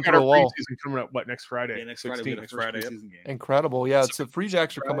 We got our preseason coming up. What, next Friday? Yeah, next Friday. Next Friday. Yep. Game. Incredible. Yeah. So Free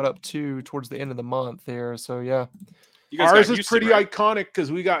Jacks are coming up too towards the end of the month there. So yeah. You guys Ours got is Houston, pretty right? iconic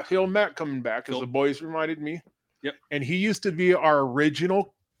because we got Hill Matt coming back, as Cool. the boys reminded me. Yep. And he used to be our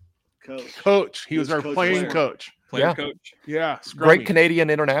original Coach. He was our coach playing player. coach. Player Yeah. coach. Yeah. Great scrummy. Canadian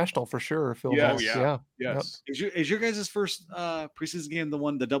international for sure. Phil Yes. Moss. Oh, yeah. Yeah. Yes. Is your guys' first preseason game the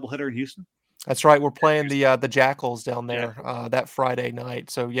doubleheader in Houston? That's right. We're playing the Jackals down there that Friday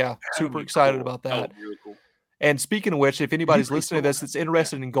night. So yeah, super be excited cool. about That that. would be really cool. And speaking of which, if anybody's pretty listening to this that's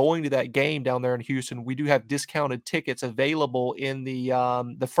interested in going to that game down there in Houston, we do have discounted tickets available in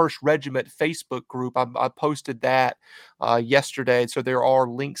the First Regiment Facebook group. I posted that yesterday, so there are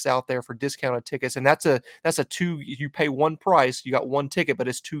links out there for discounted tickets, and that's a two. You pay one price, you got one ticket, but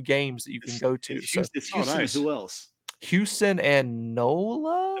it's 2 games that you can go to. So It's Houston. nice. Who else? Houston and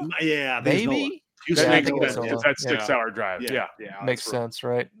NOLA, Yeah, I think it's Nola. maybe Houston Yeah, I and think Nola. it's Nola. Because that's Yeah. 6-hour drive. Yeah. Yeah. Yeah. makes sense,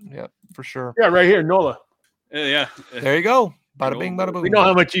 right? Yeah, for sure. Yeah, right here, NOLA. Yeah. There you go. Bada Big bing, old bada boom. We know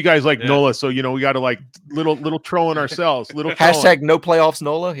how much you guys like Yeah. NOLA, so we got to like little trolling ourselves. Little trolling. Hashtag no playoffs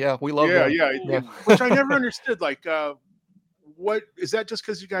NOLA. Yeah, we love that. Yeah. Which I never understood. Like, what is that? Just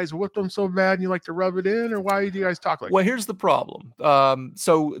because you guys whipped them so bad and you like to rub it in, or why do you guys talk like? Well, here's the problem.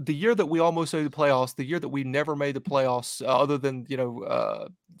 So the year that we almost made the playoffs, the year that we never made the playoffs, other than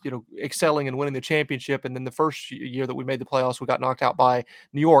excelling and winning the championship, and then the first year that we made the playoffs, we got knocked out by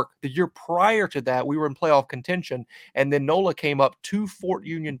New York. The year prior to that, we were in playoff contention, and then NOLA came up to Fort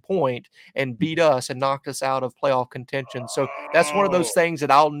Union Point and beat us and knocked us out of playoff contention. So that's one of those things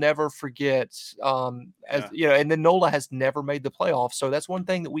that I'll never forget. And then NOLA has never made the playoffs, so that's one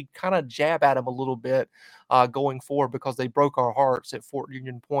thing that we kind of jab at them a little bit going forward, because they broke our hearts at Fort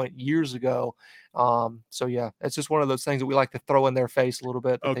Union Point years ago. So yeah, it's just one of those things that we like to throw in their face a little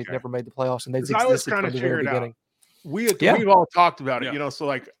bit, that they've Okay. never made the playoffs, and they've 'Cause I was existed kinda from the very figured out. beginning. We've Yeah. all talked about it, Yeah. So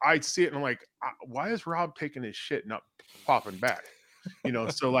like I see it and I'm like, why is Rob taking his shit and not popping back?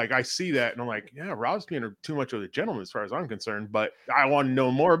 So like I see that and I'm like, yeah, Rob's being too much of a gentleman as far as I'm concerned, but I want to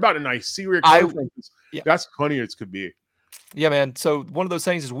know more about it. And I see where you're coming from. Yeah. That's funny as could be. Yeah, man. So one of those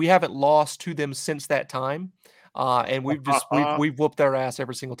things is we haven't lost to them since that time. And we've whooped their ass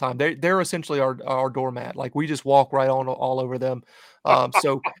every single time. They're essentially our doormat. Like, we just walk right on all over them.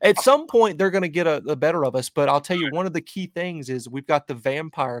 So at some point they're going to get a better of us. But I'll tell you, one of the key things is we've got the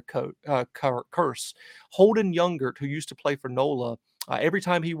vampire curse. Holden Youngert, who used to play for NOLA, every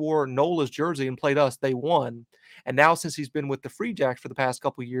time he wore NOLA's jersey and played us, they won. And now, since he's been with the Free Jacks for the past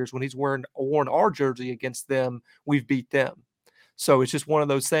couple of years, when he's worn our jersey against them, we've beat them. So it's just one of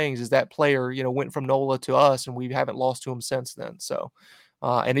those things, is that player, went from NOLA to us, and we haven't lost to him since then. So,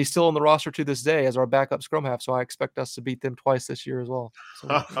 and he's still on the roster to this day as our backup scrum half. So I expect us to beat them twice this year as well. So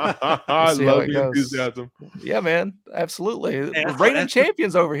I see how love it the goes. enthusiasm. yeah, man, absolutely. Yeah, We're reigning that's-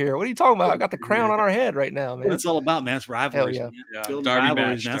 champions over here. What are you talking about? I got the crown on our head right now, What man. it's all about, man. It's rivalries. yeah. Man. Yeah, Building derby rivalries,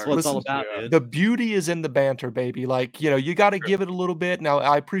 match, man. That's derby. what it's all Listen, about, yeah. dude. The beauty is in the banter, baby. Like, you got to give it a little bit. Now,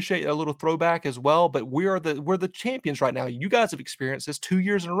 I appreciate a little throwback as well, but we're the champions right now. You guys have experienced this 2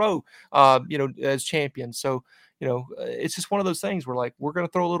 years in a row, as champions. So, it's just one of those things where, like, we're going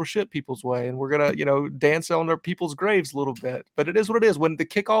to throw a little shit people's way, and we're going to, dance on their people's graves a little bit. But it is what it is. When the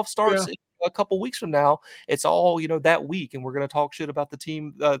kickoff starts a couple weeks from now, it's all, that week, and we're going to talk shit about the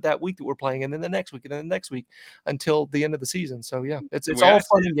team that week that we're playing, and then the next week, and then the next week, until the end of the season. So yeah, it's The way I all see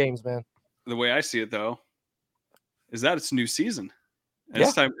fun and games, man. The way I see it, though, is that it's a new season. And Yeah.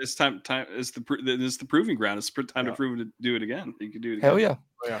 It's time. It's the proving ground. It's time to prove to do it again. You can do it again. Hell yeah.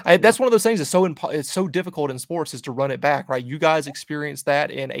 Yeah. That's one of those things that's it's so difficult in sports, is to run it back, right? You guys experienced that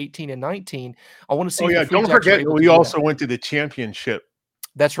in 18 and 19. I want to see. Oh if yeah, the Free don't Jacks are forget able to we do that. also went to the championship.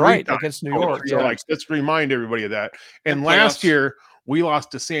 That's 3 right, times. against New Oh, York. so Yeah. like, let's remind everybody of that. And And last playoffs. year we lost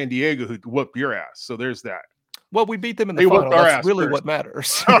to San Diego, who whooped your ass. So there's that. Well, we beat them in They the whooped final. our That's ass really first. what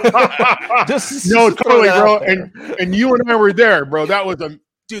matters. No, just throw totally, that bro. out there. And you and I were there, bro. That was a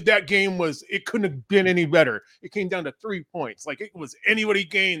dude, that game it couldn't have been any better. It came down to 3 points. Like, it was anybody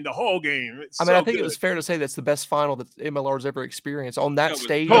gained the whole game. I mean, I think it was fair to say that's the best final that MLR's ever experienced on that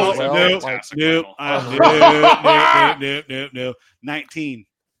stage no, as well. No. 19.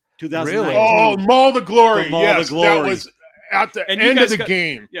 2019. Really? Oh, Mall of Glory. The Mall Yes, of Glory. that was at the And you end of guys the got-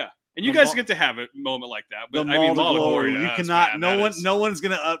 game. Yeah. And you guys get to have a moment like that. But The I mean, Mall of Glory. You that's, cannot. man, No one's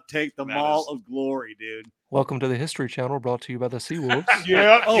gonna uptake the that Mall is- of Glory, dude. Welcome to the History Channel, brought to you by the Seawolves.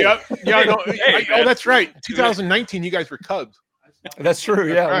 Yeah, Oh. yeah. No, Hey, oh, that's right. 2019, you guys were Cubs. That's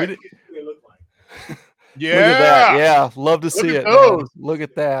true. Yeah, right. we did. Yeah. Look at that. Yeah, love to see at it. Man. those. Look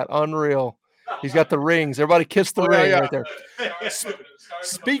at that. Unreal. He's got the rings. Everybody kiss the Oh, ring yeah. right there.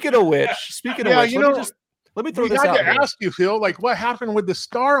 Speaking of which, Yeah, you know, let me throw We this got out to there. ask you, Phil, like, what happened with the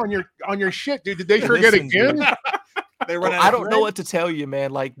star on your shit, dude? Did they forget Listen, again? dude. They run out I of don't know thread? what to tell you, man.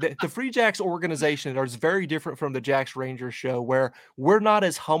 Like the Free Jacks organization is very different from the Jacks Rangers show, where we're not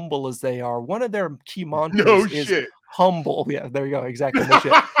as humble as they are. One of their key mantras No is shit. humble. Yeah, there you go. Exactly. No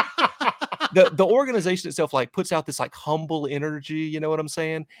shit. The organization itself like puts out this like humble energy, you know what I'm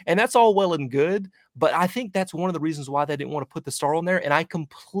saying? And that's all well and good, but I think that's one of the reasons why they didn't want to put the star on there. And I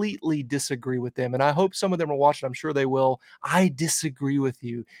completely disagree with them. And I hope some of them are watching. I'm sure they will. I disagree with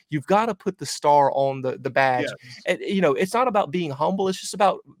you. You've got to put the star on the badge. Yes. And you know, it's not about being humble. It's just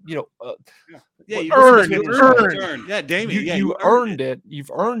about, you know, Yeah, what- you Earned, earned. earned. Yeah, Damien. you earned it.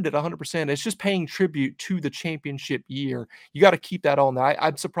 You've earned it 100%. It's just paying tribute to the championship year. You got to keep that on there.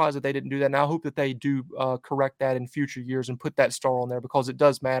 I'm surprised that they didn't do that. And I hope that they do correct that in future years and put that star on there because it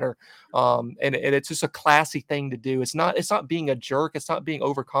does matter. And it's just a classy thing to do. It's not being a jerk. It's not being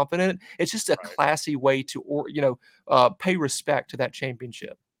overconfident. It's just a classy way to, pay respect to that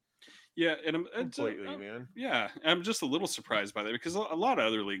championship. Yeah, and Completely, man. yeah, I'm just a little surprised by that because a lot of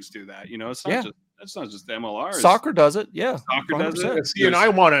other leagues do that. You know, it's Yeah. not just the MLR. It's- Soccer does it. Yeah. Soccer does it. 100%. See, and I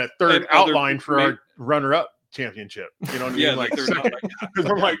want a third and other outline for ma- our runner-up championship. You know what I mean? Yeah, Like, like they're not because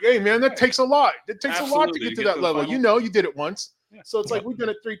I'm like, hey, man, that takes a lot. It takes a lot to Absolutely. get You to get that to the level. final. You know, you did it once. Yeah. So it's like we've done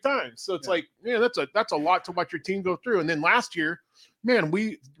it 3 times. So it's Yeah. like, man, that's a lot to watch your team go through. And then last year, man,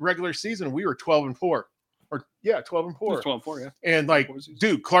 regular season, we were 12-4. Or 12-4. 12-4, yeah. And like, 4 seasons.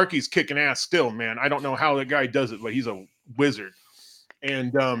 dude, Clarkie's kicking ass still, man. I don't know how the guy does it, but he's a wizard.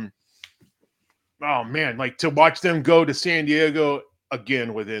 And oh man, like to watch them go to San Diego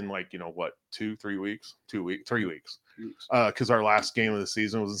again within like, 3 weeks, 3 weeks. Because our last game of the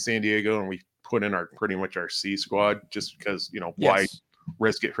season was in San Diego, and we put in pretty much our C squad just because, why Yes.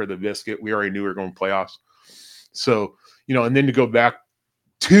 risk it for the biscuit? We already knew we were going to playoffs. So, and then to go back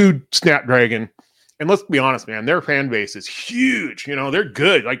to Snapdragon. And let's be honest, man, their fan base is huge. They're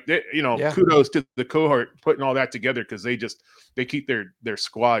good. Like, Yeah. kudos to the cohort putting all that together because they keep their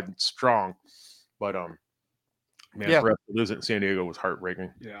squad strong. But man, Yeah. for us to lose it in San Diego was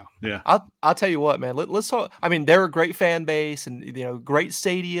heartbreaking. Yeah. I'll tell you what, man. Let's talk. I mean, they're a great fan base and great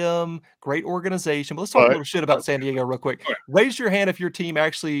stadium, great organization. But let's talk a little shit about San Diego real quick. Okay. Raise your hand if your team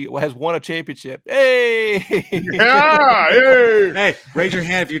actually has won a championship. Hey, Yeah, hey, Hey, raise your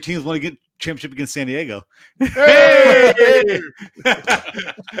hand if your team's want to get championship against San Diego. hey,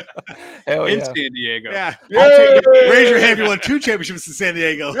 hell In yeah. San Diego. Yeah. Yay! Raise your hand if you won 2 championships in San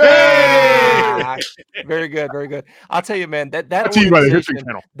Diego. Yay! Ah, very good, very good. I'll tell you, man. That Brought to you by the History organization,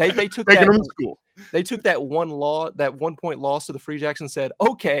 Channel. they took Taking them that. to school. They took that 1 point loss to the Free Jacks and said,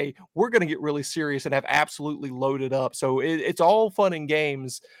 okay, we're going to get really serious and have absolutely loaded up. So it's all fun and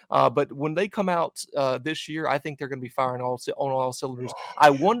games. But when they come out this year, I think they're going to be firing on all cylinders. I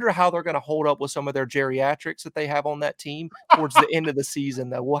wonder how they're going to hold up with some of their geriatrics that they have on that team towards the end of the season.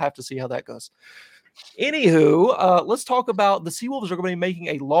 Though we'll have to see how that goes. Anywho, let's talk about the Seawolves are going to be making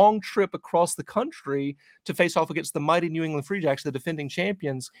a long trip across the country to face off against the mighty New England Free Jacks, the defending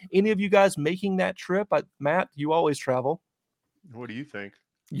champions. Any of you guys making that trip? Matt, you always travel. What do you think?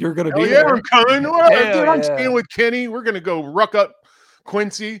 You're going to Oh be yeah, there. I'm coming. Well, Hell dude, I'm yeah. staying with Kenny. We're gonna go ruck up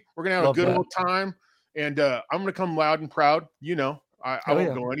Quincy. We're gonna have Love a good that. old time, and I'm gonna come loud and proud. I Hell won't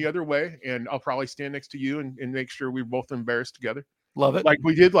yeah. go any other way, and I'll probably stand next to you and make sure we're both embarrassed together, Love it. like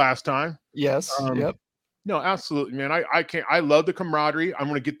we did last time. Yes. Yep. No, absolutely, man. I can't. I love the camaraderie. I'm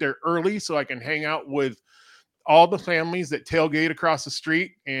gonna get there early so I can hang out with all the families that tailgate across the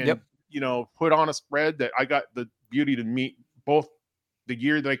street, and Yep. put on a spread. That I got the beauty to meet both the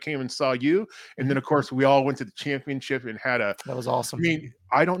year that I came and saw you, and then of course we all went to the championship and had a. That was I awesome. mean,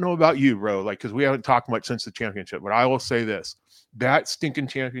 I don't know about you, bro, like because we haven't talked much since the championship, but I will say this: that stinking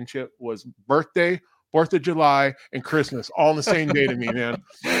championship was birthday, 4th of July, and Christmas all on the same day to me, man.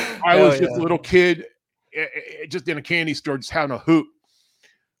 I Hell was just yeah. a little kid, just in a candy store, just having a hoot.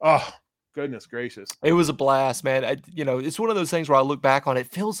 Oh, Goodness gracious. It was a blast, man. It's one of those things where I look back on it,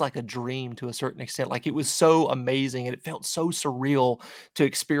 feels like a dream to a certain extent. Like it was so amazing and it felt so surreal to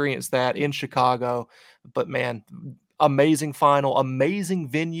experience that in Chicago. But man, amazing final, amazing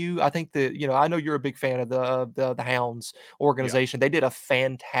venue. I think I know you're a big fan of the Hounds organization. They did a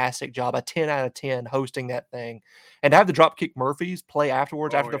fantastic job, a 10 out of 10 hosting that thing. And to have the Dropkick Murphys play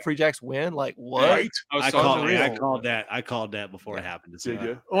afterwards after the Free Jacks win, like what? Right? I called that before it happened. Did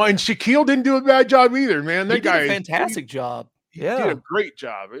you? Well, and Shaquille didn't do a bad job either, man. That He guy did a fantastic job. He did a great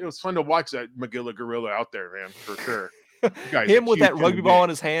job. It was fun to watch that Magilla Gorilla out there, man, for sure. Him with that rugby ball in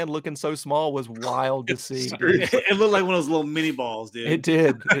his hand looking so small was wild to see. It looked like one of those little mini balls, dude. It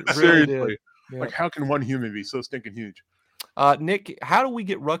did. It really did. Yeah. Like, how can one human be so stinking huge? Nick, how do we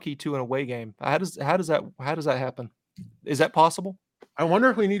get Rucky to an away game? How does that happen? Is that possible? I wonder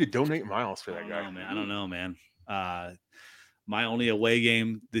if we need to donate miles for that guy. I don't know, man. My only away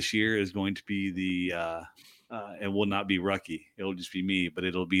game this year is going to be the it will not be Rucky. It'll just be me, but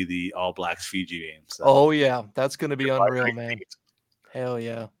it'll be the All Blacks Fiji game. So. Oh yeah, that's going to be unreal, man. Hell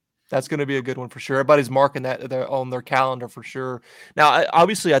yeah. That's going to be a good one for sure. Everybody's marking that on their calendar for sure. Now,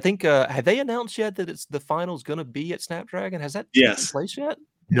 obviously, I think have they announced yet that the final's going to be at Snapdragon? Has that taken place yet?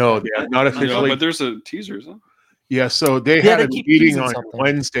 No, they have not officially. But there's a teaser, isn't there? Yeah, so they had a meeting on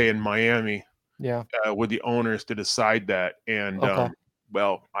Wednesday in Miami. Yeah, with the owners to decide that, and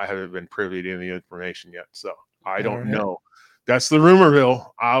well, I haven't been privy to any information yet, so I don't know. That's the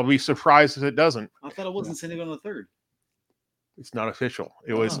rumorville. I'll be surprised if it doesn't. I thought it wasn't San Diego on the 3rd. It's not official.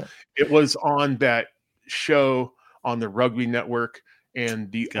 It was on that show on the Rugby Network,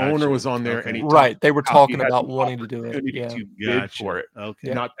 and the owner was on there, and they were talking about wanting to do it. Yeah, to bid for it.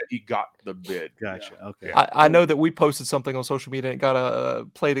 Okay, not that he got the bid. Gotcha. Okay, I know that we posted something on social media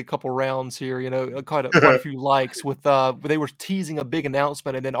and played a couple rounds here. Quite a few likes with. They were teasing a big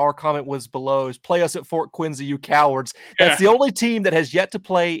announcement, and then our comment was below: "Is play us at Fort Quincy, you cowards." That's the only team that has yet to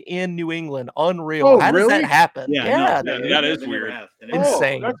play in New England. Unreal. Oh, How does that happen? Yeah, that is weird.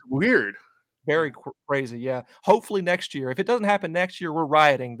 Insane. That's weird. Very crazy, yeah. Hopefully next year. If it doesn't happen next year, we're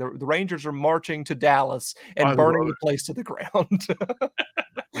rioting. The Rangers are marching to Dallas and burning the place to the ground.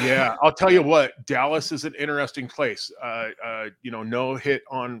 Yeah, I'll tell you what. Dallas is an interesting place. No hit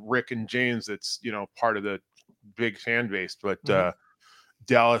on Rick and James. That's part of the big fan base, but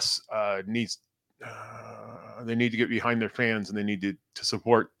Dallas needs. They need to get behind their fans, and they need to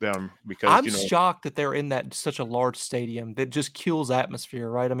support them because I'm shocked that they're in such a large stadium that just kills atmosphere,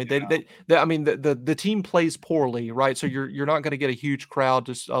 right? I mean, the team plays poorly, right? So you're not going to get a huge crowd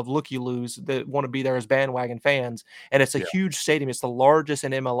of looky-loos that want to be there as bandwagon fans, and it's a huge stadium. It's the largest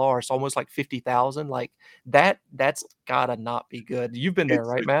in MLR. It's almost like 50,000. Like that's gotta not be good. You've been there,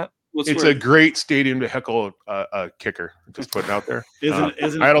 right, Matt? It's a great stadium to heckle a kicker. Just putting it out there.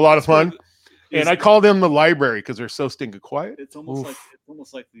 I had a lot of fun. And I call them the library because they're so stinking quiet. It's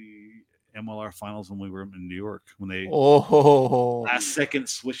almost like the MLR finals when we were in New York when they last second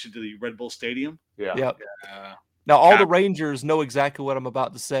switched it to the Red Bull Stadium. Yeah. Yep. Now, all the Rangers know exactly what I'm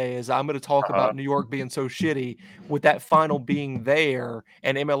about to say. Is I'm going to talk about New York being so shitty with that final being there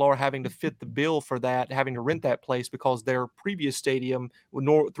and MLR having to fit the bill for that, having to rent that place because their previous stadium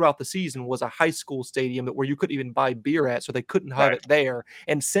throughout the season was a high school stadium where you couldn't even buy beer at, so they couldn't have it there.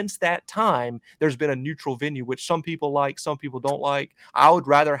 And since that time, there's been a neutral venue, which some people like, some people don't like. I would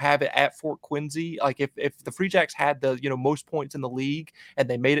rather have it at Fort Quincy. Like if the Free Jacks had the most points in the league and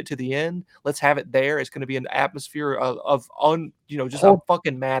they made it to the end, let's have it there. It's going to be an atmosphere of just a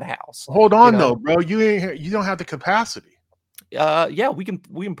fucking madhouse. Hold on though, bro. You don't have the capacity. Yeah, we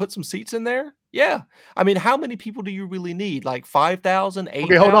can put some seats in there. Yeah. I mean, how many people do you really need? Like 5,000, 8,000?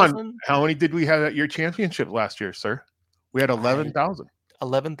 Okay, hold on. How many did we have at your championship last year, sir? We had 11,000.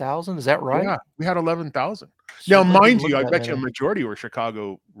 11,000? Is that right? Yeah, we had 11,000. Now, mind you, I bet you a majority were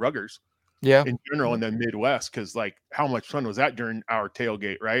Chicago Ruggers. Yeah. In general, in the Midwest, because how much fun was that during our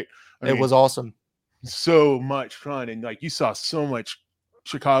tailgate, right? It was awesome. So much fun, and you saw so much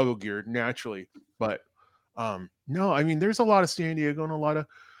Chicago gear naturally, but no, I mean there's a lot of San Diego and a lot of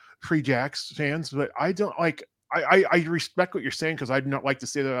Free Jacks fans, but I don't I respect what you're saying because I'd not like to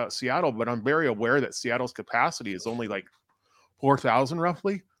say that about Seattle, but I'm very aware that Seattle's capacity is only 4,000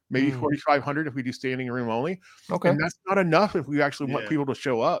 roughly, maybe 4,500 if we do standing room only. Okay, and that's not enough if we actually want people to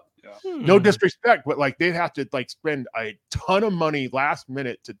show up. Yeah. No disrespect, but they'd have to spend a ton of money last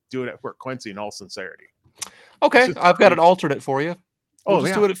minute to do it at Fort Quincy. In all sincerity, okay, I've got an alternate for you. We'll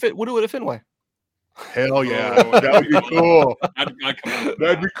do it at Fenway. Hell yeah, that would be cool.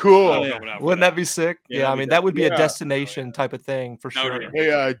 That'd be cool. Wouldn't that be sick? Yeah, I mean that would be a destination type of thing for sure.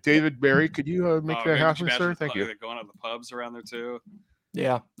 Hey, David Barry, could you make that happen, sir? Thank you. Going to the pubs around there too.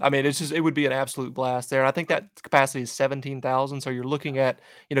 Yeah, I mean, it would be an absolute blast there. I think that capacity is 17,000. So you're looking at,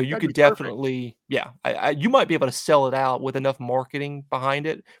 you know, you That'd could be perfect. definitely, yeah, you might be able to sell it out with enough marketing behind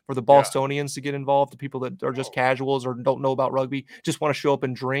it for the Yeah. Bostonians to get involved, the people that are just casuals or don't know about rugby, just want to show up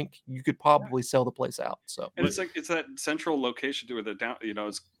and drink. You could probably sell the place out. So, And it's that central location to where the down, you know,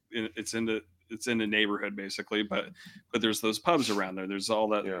 it's in the neighborhood basically, but there's those pubs around there. There's all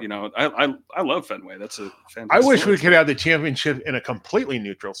that, you know. I love Fenway. That's a fantastic. I wish we could have the championship in a completely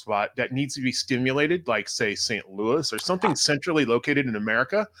neutral spot that needs to be stimulated, like say St. Louis or something centrally located in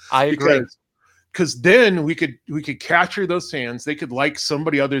America. I agree. Because then we could capture those fans. They could like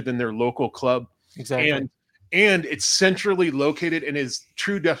somebody other than their local club. Exactly. And it's centrally located and is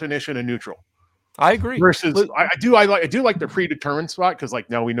true definition of neutral. I agree. Versus, I do like the predetermined spot because like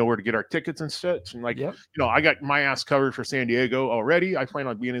now we know where to get our tickets and such. And like, you know, I got my ass covered for San Diego already. I plan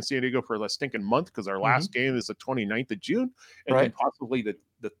on being in San Diego for a stinking month because our last game is the 29th of June and then possibly the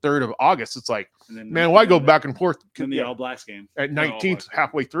 3rd of August. It's like, man, why go back and forth? In the All Blacks game at 19th,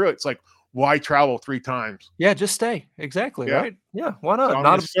 halfway through it. It's like, why travel 3 times? Yeah, just stay. Exactly. Yeah. Right. Yeah. Why not? So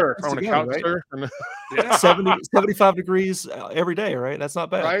Not a surf. I want to couch surf. And 75 degrees every day. Right. That's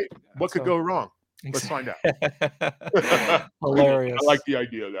not bad. Right. What could go wrong? Let's find out. Hilarious. I like the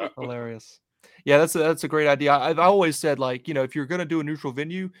idea of that. Hilarious. Yeah, that's a great idea. I've always said, like, you know, if you're going to do a neutral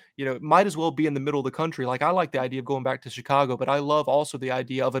venue, you know, it might as well be in the middle of the country. Like, I like the idea of going back to Chicago, but I love also the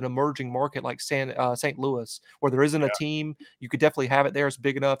idea of an emerging market like St. Louis, where there isn't a team. You could definitely have it there. It's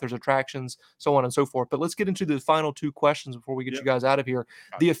big enough. There's attractions, so on and so forth. But let's get into the final 2 questions before we get you guys out of here.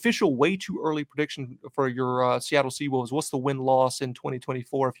 The official way too early prediction for your Seattle Seawolves. What's the win-loss in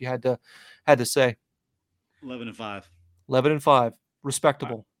 2024 if you had to say? 11-5. 11-5.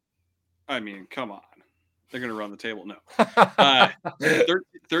 Respectable. I mean, come on. They're going to run the table. No.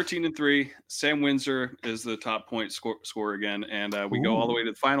 13-3. Sam Windsor is the top point scorer again. And we go all the way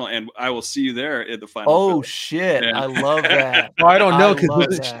to the final. And I will see you there at the final. Oh, shit. I love that. Well, I don't know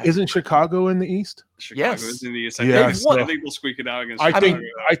because isn't Chicago in the East? Chicago is in the East. I think we'll squeak it out against Chicago.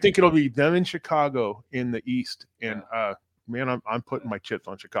 I think it'll be them in Chicago in the East. And man, I'm putting my chips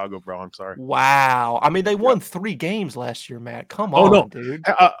on Chicago, bro. I'm sorry. Wow. I mean, they won 3 games last year, Matt. Come on, dude.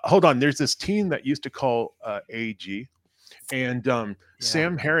 Hold on. There's this team that used to call AG, and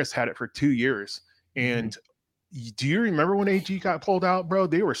Sam Harris had it for 2 years. And do you remember when AG got pulled out, bro?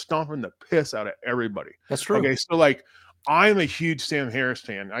 They were stomping the piss out of everybody. That's true. Okay, so like, I'm a huge Sam Harris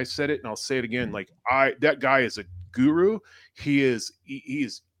fan. I said it, and I'll say it again. Like, that guy is a guru. He is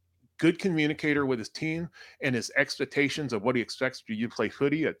good communicator with his team and his expectations of what he expects you to play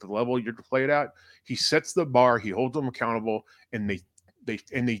footy at the level you're to play it at. He sets the bar, he holds them accountable, and he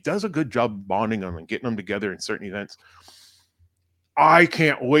does a good job bonding them and getting them together in certain events. I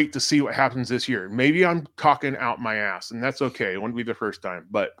can't wait to see what happens this year. Maybe I'm talking out my ass, and that's okay. It wouldn't be the first time,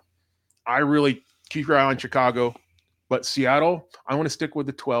 but I really keep your eye on Chicago. But Seattle, I want to stick with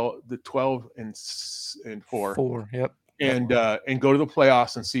the 12 and 4. 4, yep. And go to the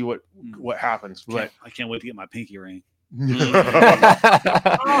playoffs and see what happens. But I can't wait to get my pinky ring.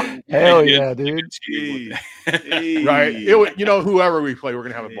 Hell yeah, dude! Right? Whoever we play, we're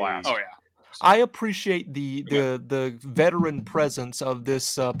gonna have a blast. Oh yeah. I appreciate the veteran presence of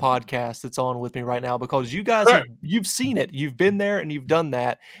this podcast that's on with me right now because you guys you've seen it, you've been there, and you've done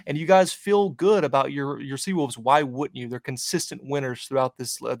that, and you guys feel good about your Seawolves. Why wouldn't you? They're consistent winners throughout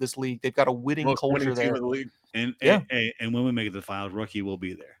this league. They've got a winning culture there. And when we make it to the finals, Rookie will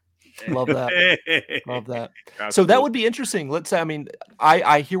be there. Love that. Love that. So that would be interesting. Let's say, I mean,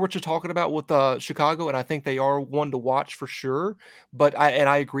 I hear what you're talking about with Chicago, and I think they are one to watch for sure. But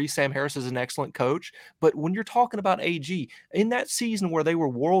I agree, Sam Harris is an excellent coach. But when you're talking about AG, in that season where they were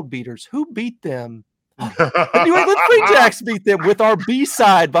world beaters, who beat them? The New England Free Jacks beat them with our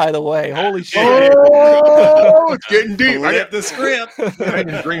B-side, by the way. Holy shit. Oh, it's getting deep. I get the script.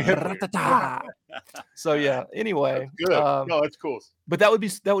 So yeah, anyway. That's good. No, that's cool. But that would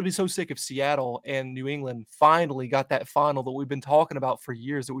be so sick if Seattle and New England finally got that final that we've been talking about for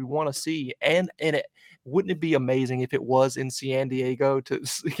years that we want to see. And wouldn't it be amazing if it was in San Diego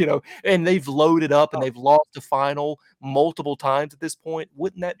and they've loaded up and they've lost the final multiple times at this point?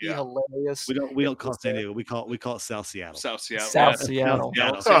 Wouldn't that be hilarious? We don't call it San Diego. We call it South Seattle. South Seattle. Seattle. I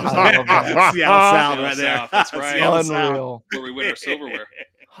love that. Seattle South right there. That's right. Unreal. Where we win our silverware.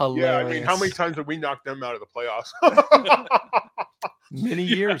 Hilarious. Yeah, I mean, how many times have we knocked them out of the playoffs? Many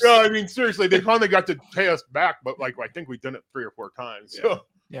years. No, I mean, seriously, they finally got to pay us back, but I think we've done it 3 or 4 times. So,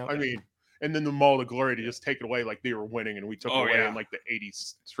 yeah. I mean, and then the Mall of Glory to just take it away like they were winning, and we took it away in like the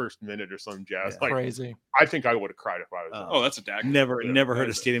 81st minute or some jazz. Like, crazy. I think I would have cried if I was. That's a dagger. Never heard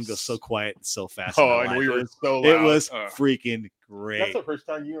a stadium go so quiet so fast. And we were so loud. It was freaking great. That's the first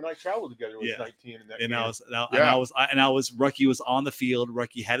time you and I traveled together. Was 19 in that and game. I was Rucky was on the field.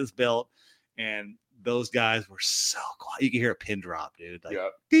 Rucky had his belt, and those guys were so quiet. You could hear a pin drop, dude. Like,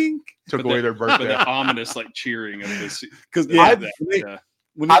 ding. Took away their birthday. The ominous like cheering of this. Because I've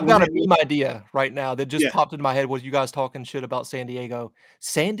got a meme idea right now that just popped into my head. Was you guys talking shit about San Diego?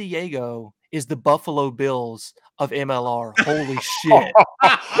 San Diego is the Buffalo Bills of MLR. Holy shit!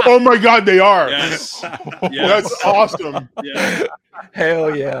 Oh my God, they are. Yes. That's awesome. Yeah.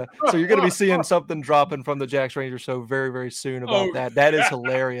 Hell yeah! So you're gonna be seeing something dropping from the Jacks Rangers show very, very soon about that. That is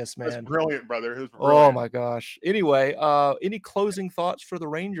hilarious, man. That's brilliant, brother. Brilliant. Oh my gosh. Anyway, any closing thoughts for the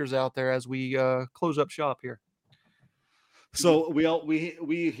Rangers out there as we close up shop here? So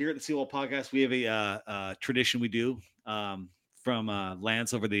we here at the Seawall Podcast, we have a tradition we do from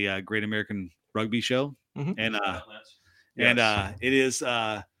Lance over the Great American Rugby Show, and it is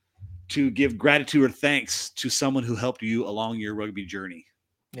to give gratitude or thanks to someone who helped you along your rugby journey.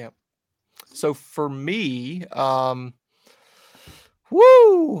 Yeah. So for me, I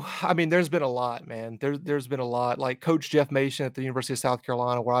mean, there's been a lot, man. There's been a lot. Like Coach Jeff Mason at the University of South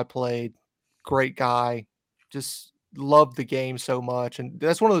Carolina, where I played, great guy, just loved the game so much. And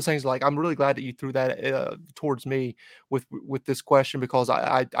that's one of those things, like, I'm really glad that you threw that towards me with this question, because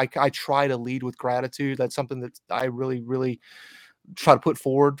I try to lead with gratitude. That's something that I really, really try to put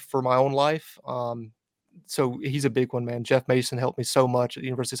forward for my own life. So he's a big one, man. Jeff Mason helped me so much at the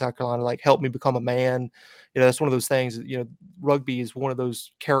University of South Carolina, like helped me become a man. That's one of those things, rugby is one of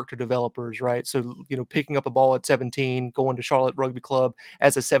those character developers, right? So, picking up a ball at 17, going to Charlotte Rugby Club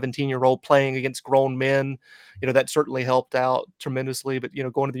as a 17-year-old, playing against grown men, that certainly helped out tremendously. But,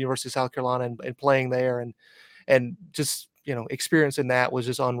 going to the University of South Carolina and playing there and just, experiencing that was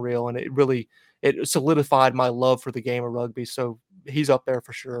just unreal. And it solidified my love for the game of rugby. So he's up there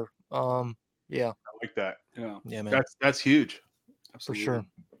for sure. Yeah. I like that. Yeah, man. That's huge. Absolutely. For sure.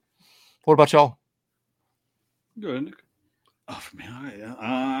 What about y'all? Go ahead, Nick. Oh, for me, all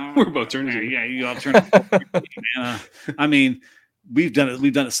right. We're both turning. Yeah, you all turn. I mean, we've done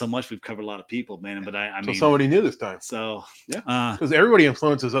it so much. We've covered a lot of people, man. But I mean, somebody new this time. So because everybody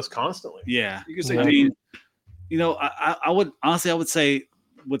influences us constantly. Yeah, you can say. I mean, I would honestly, I would say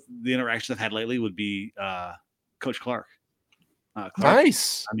with the interactions I've had lately would be Coach Clark.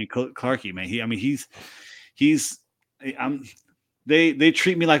 Nice. I mean, Clarky, man. They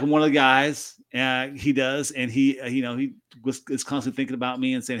treat me like one of the guys. He does, and he is constantly thinking about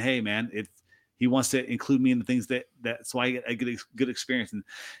me and saying, "Hey, man, he wants to include me in the things that's why I get a good experience." And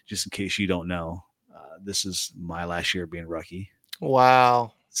just in case you don't know, this is my last year being rookie.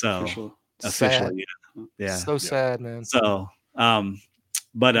 Wow. So officially, yeah. So sad, man. So,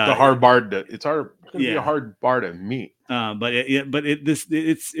 but it's a hard bar to. It's gonna be a hard bar to meet.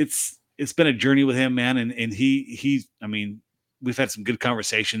 It's been a journey with him, man, and he. I mean, we've had some good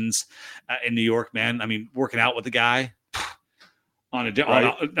conversations in New York, man. I mean, working out with the guy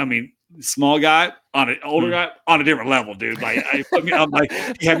small guy on an older guy on a different level, dude. Like, I'm like,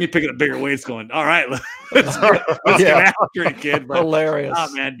 he had me picking up bigger weights, going, all right, let's get after it, kid. But, hilarious.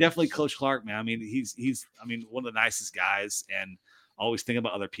 Man, definitely Coach Clark, man. I mean, he's one of the nicest guys, and always thinking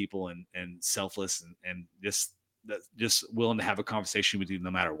about other people and selfless and just willing to have a conversation with you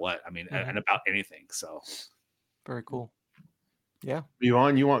no matter what. I mean, and about anything. So very cool. Yeah. You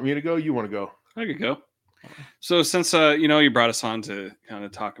want me to go? You want to go? I could go. So since you brought us on to kind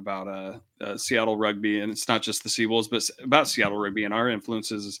of talk about Seattle rugby, and it's not just the Seawolves, but about Seattle rugby and our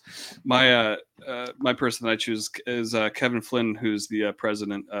influences. My person that I choose is Kevin Flynn, who's the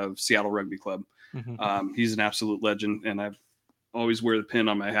president of Seattle Rugby Club. He's an absolute legend, and I always wear the pin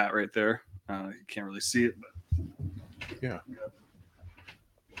on my hat right there. You can't really see it, but yeah,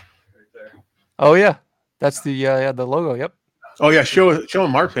 right there. Oh yeah, that's the logo. Yep. Oh yeah, show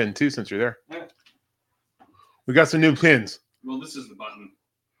him our pin too, since you're there. Yeah. We got some new pins. Well, this is the button.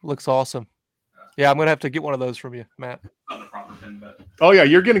 Looks awesome. Yeah, I'm gonna have to get one of those from you, Matt. Not a proper pin, but oh yeah,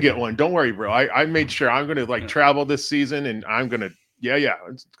 you're gonna get one. Don't worry, bro. I made sure I'm gonna travel this season, and I'm gonna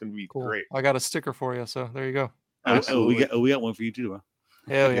it's gonna be cool. Great. I got a sticker for you, so there you go. We got one for you too, bro.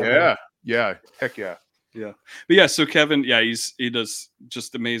 Hell yeah. Yeah. Heck yeah. Yeah. But yeah, so Kevin, he does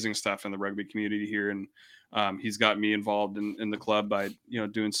just amazing stuff in the rugby community here, and he's got me involved in the club by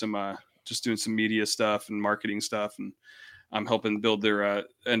doing some media stuff and marketing stuff, and I'm helping build their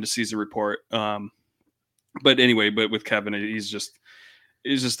end of season report. But with Kevin, he's just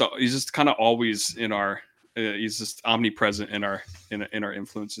kind of always in our he's just omnipresent in our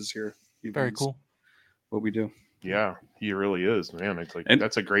influences here. Very cool. What we do. Yeah, he really is, man. It's like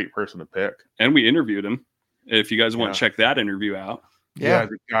that's a great person to pick. And we interviewed him. If you guys want to check that interview out. Yeah,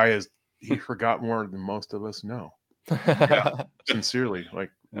 the guy he forgot more than most of us know. Yeah, sincerely,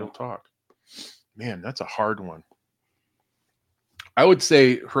 like real talk. Man, that's a hard one. I would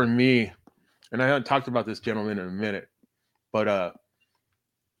say for me, and I haven't talked about this gentleman in a minute, but I'm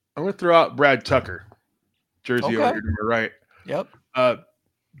going to throw out Brad Tucker, Jersey over here to my right. Yep.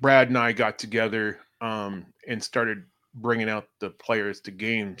 Brad and I got together and started bringing out the players to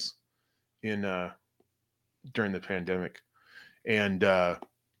games during the pandemic, and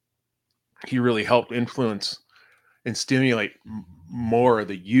he really helped influence and stimulate more of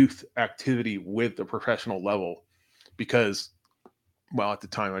the youth activity with the professional level, because, well, at the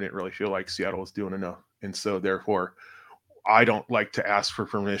time I didn't really feel like Seattle was doing enough, and so therefore I don't like to ask for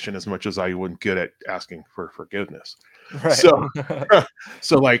permission as much as I would get at asking for forgiveness. Right.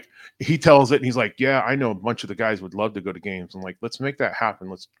 So like he tells it and he's like, yeah, I know a bunch of the guys would love to go to games. I'm like, let's make that happen.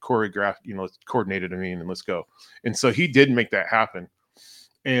 Let's choreograph, let's coordinate it. And let's go. And so he did make that happen.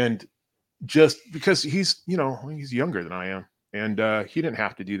 And just because he's younger than I am, and he didn't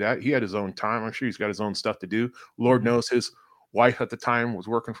have to do that. He had his own time. I'm sure he's got his own stuff to do. Lord knows his wife at the time was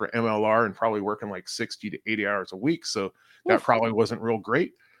working for MLR and probably working like 60 to 80 hours a week. So that probably wasn't real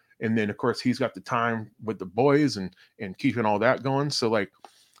great. And then of course he's got the time with the boys and keeping all that going. So like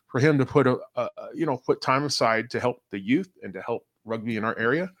for him to put put time aside to help the youth and to help rugby in our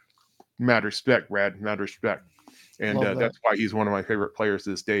area, mad respect, Brad, mad respect. And that's why he's one of my favorite players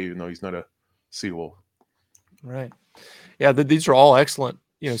to this day, even though he's not a Seawolf. Right. Yeah. These are all excellent,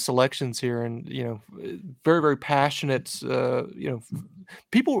 selections here, and, very, very passionate,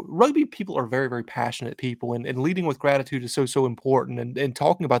 rugby people are very, very passionate people, and leading with gratitude is so important. And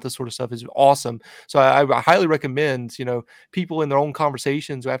talking about this sort of stuff is awesome. So I highly recommend, people in their own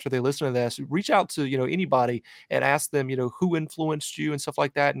conversations after they listen to this, reach out to, anybody and ask them, who influenced you and stuff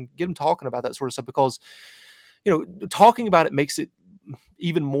like that, and get them talking about that sort of stuff, because, talking about it makes it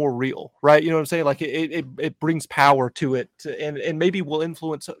even more real, right? You know what I'm saying? Like it brings power to it, and maybe will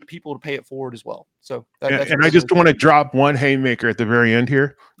influence people to pay it forward as well. So I just want to drop one haymaker at the very end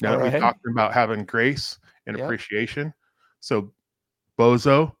here. Now that we're talking about having grace and appreciation. So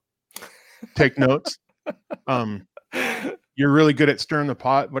Bozo, take notes. You're really good at stirring the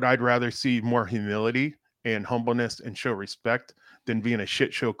pot, but I'd rather see more humility and humbleness and show respect than being a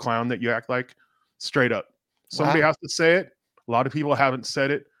shit show clown that you act like. Straight up. Somebody has to say it. A lot of people haven't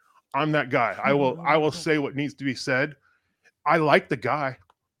said it. I'm that guy. I will say what needs to be said. I like the guy,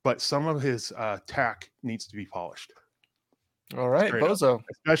 but some of his tack needs to be polished. All right, straight Bozo. Up.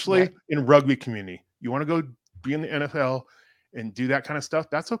 Especially in rugby community. You want to go be in the NFL and do that kind of stuff,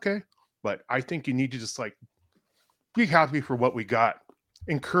 that's okay. But I think you need to just like be happy for what we got.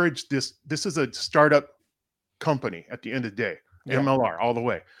 Encourage this. This is a startup company at the end of the day. MLR all the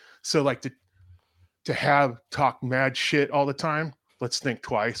way. So like to have talk mad shit all the time, let's think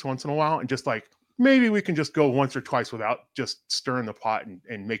twice once in a while, and just like maybe we can just go once or twice without just stirring the pot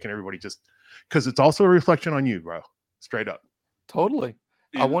and making everybody just, because it's also a reflection on you, bro. Straight up. Totally.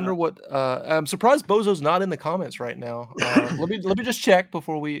 I wonder what I'm surprised Bozo's not in the comments right now. Let me just check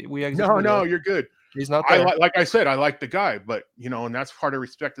before we exit. No, you're good. He's not there. Like I said, I like the guy, but and that's part of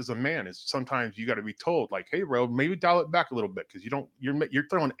respect as a man, is sometimes you got to be told like, hey bro, maybe dial it back a little bit, because you're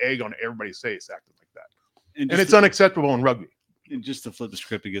throwing egg on everybody's face acting like that. And it's unacceptable in rugby. And just to flip the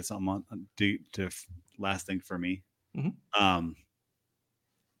script to get something on to last thing for me. Mm-hmm.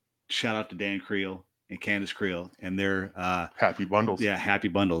 Shout out to Dan Creel and Candace Creel and their Happy Bundles. Yeah, Happy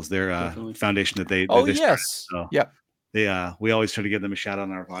Bundles. Their foundation that they yes. So we always try to give them a shout out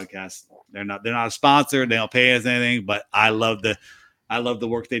on our podcast. They're not a sponsor, they don't pay us anything, but I love the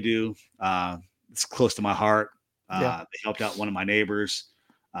work they do. It's close to my heart. They helped out one of my neighbors,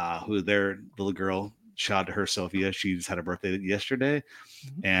 who their little girl, shout out to her, Sophia. She just had a birthday yesterday,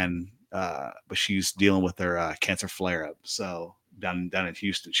 and but she's dealing with her cancer flare up. So down in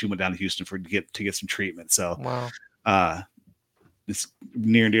Houston, she went down to Houston to get some treatment. So it's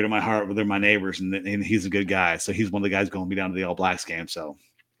near and dear to my heart. They're my neighbors, and he's a good guy. So he's one of the guys going to be down to the All Blacks game. So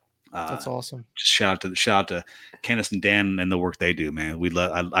that's awesome. Just shout out to Candace and Dan and the work they do, man. We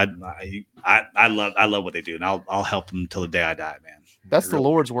love. I love what they do, and I'll help them till the day I die, man. That's the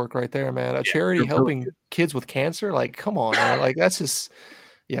Lord's work right there, man. A charity helping kids with cancer. Like, come on, man. Like, that's just,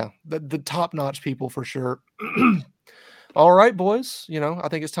 the top-notch people for sure. All right, boys. I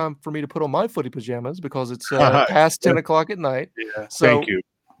think it's time for me to put on my footy pajamas, because it's past 10 o'clock at night. Yeah, so thank you.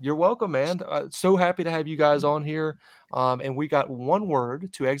 You're welcome, man. So happy to have you guys on here. And we got one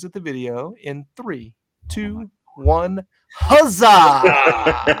word to exit the video in 3, 2, 1. Huzzah!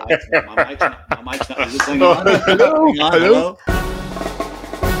 My mic's not. Is this thing on? Hello? Hang on, hello?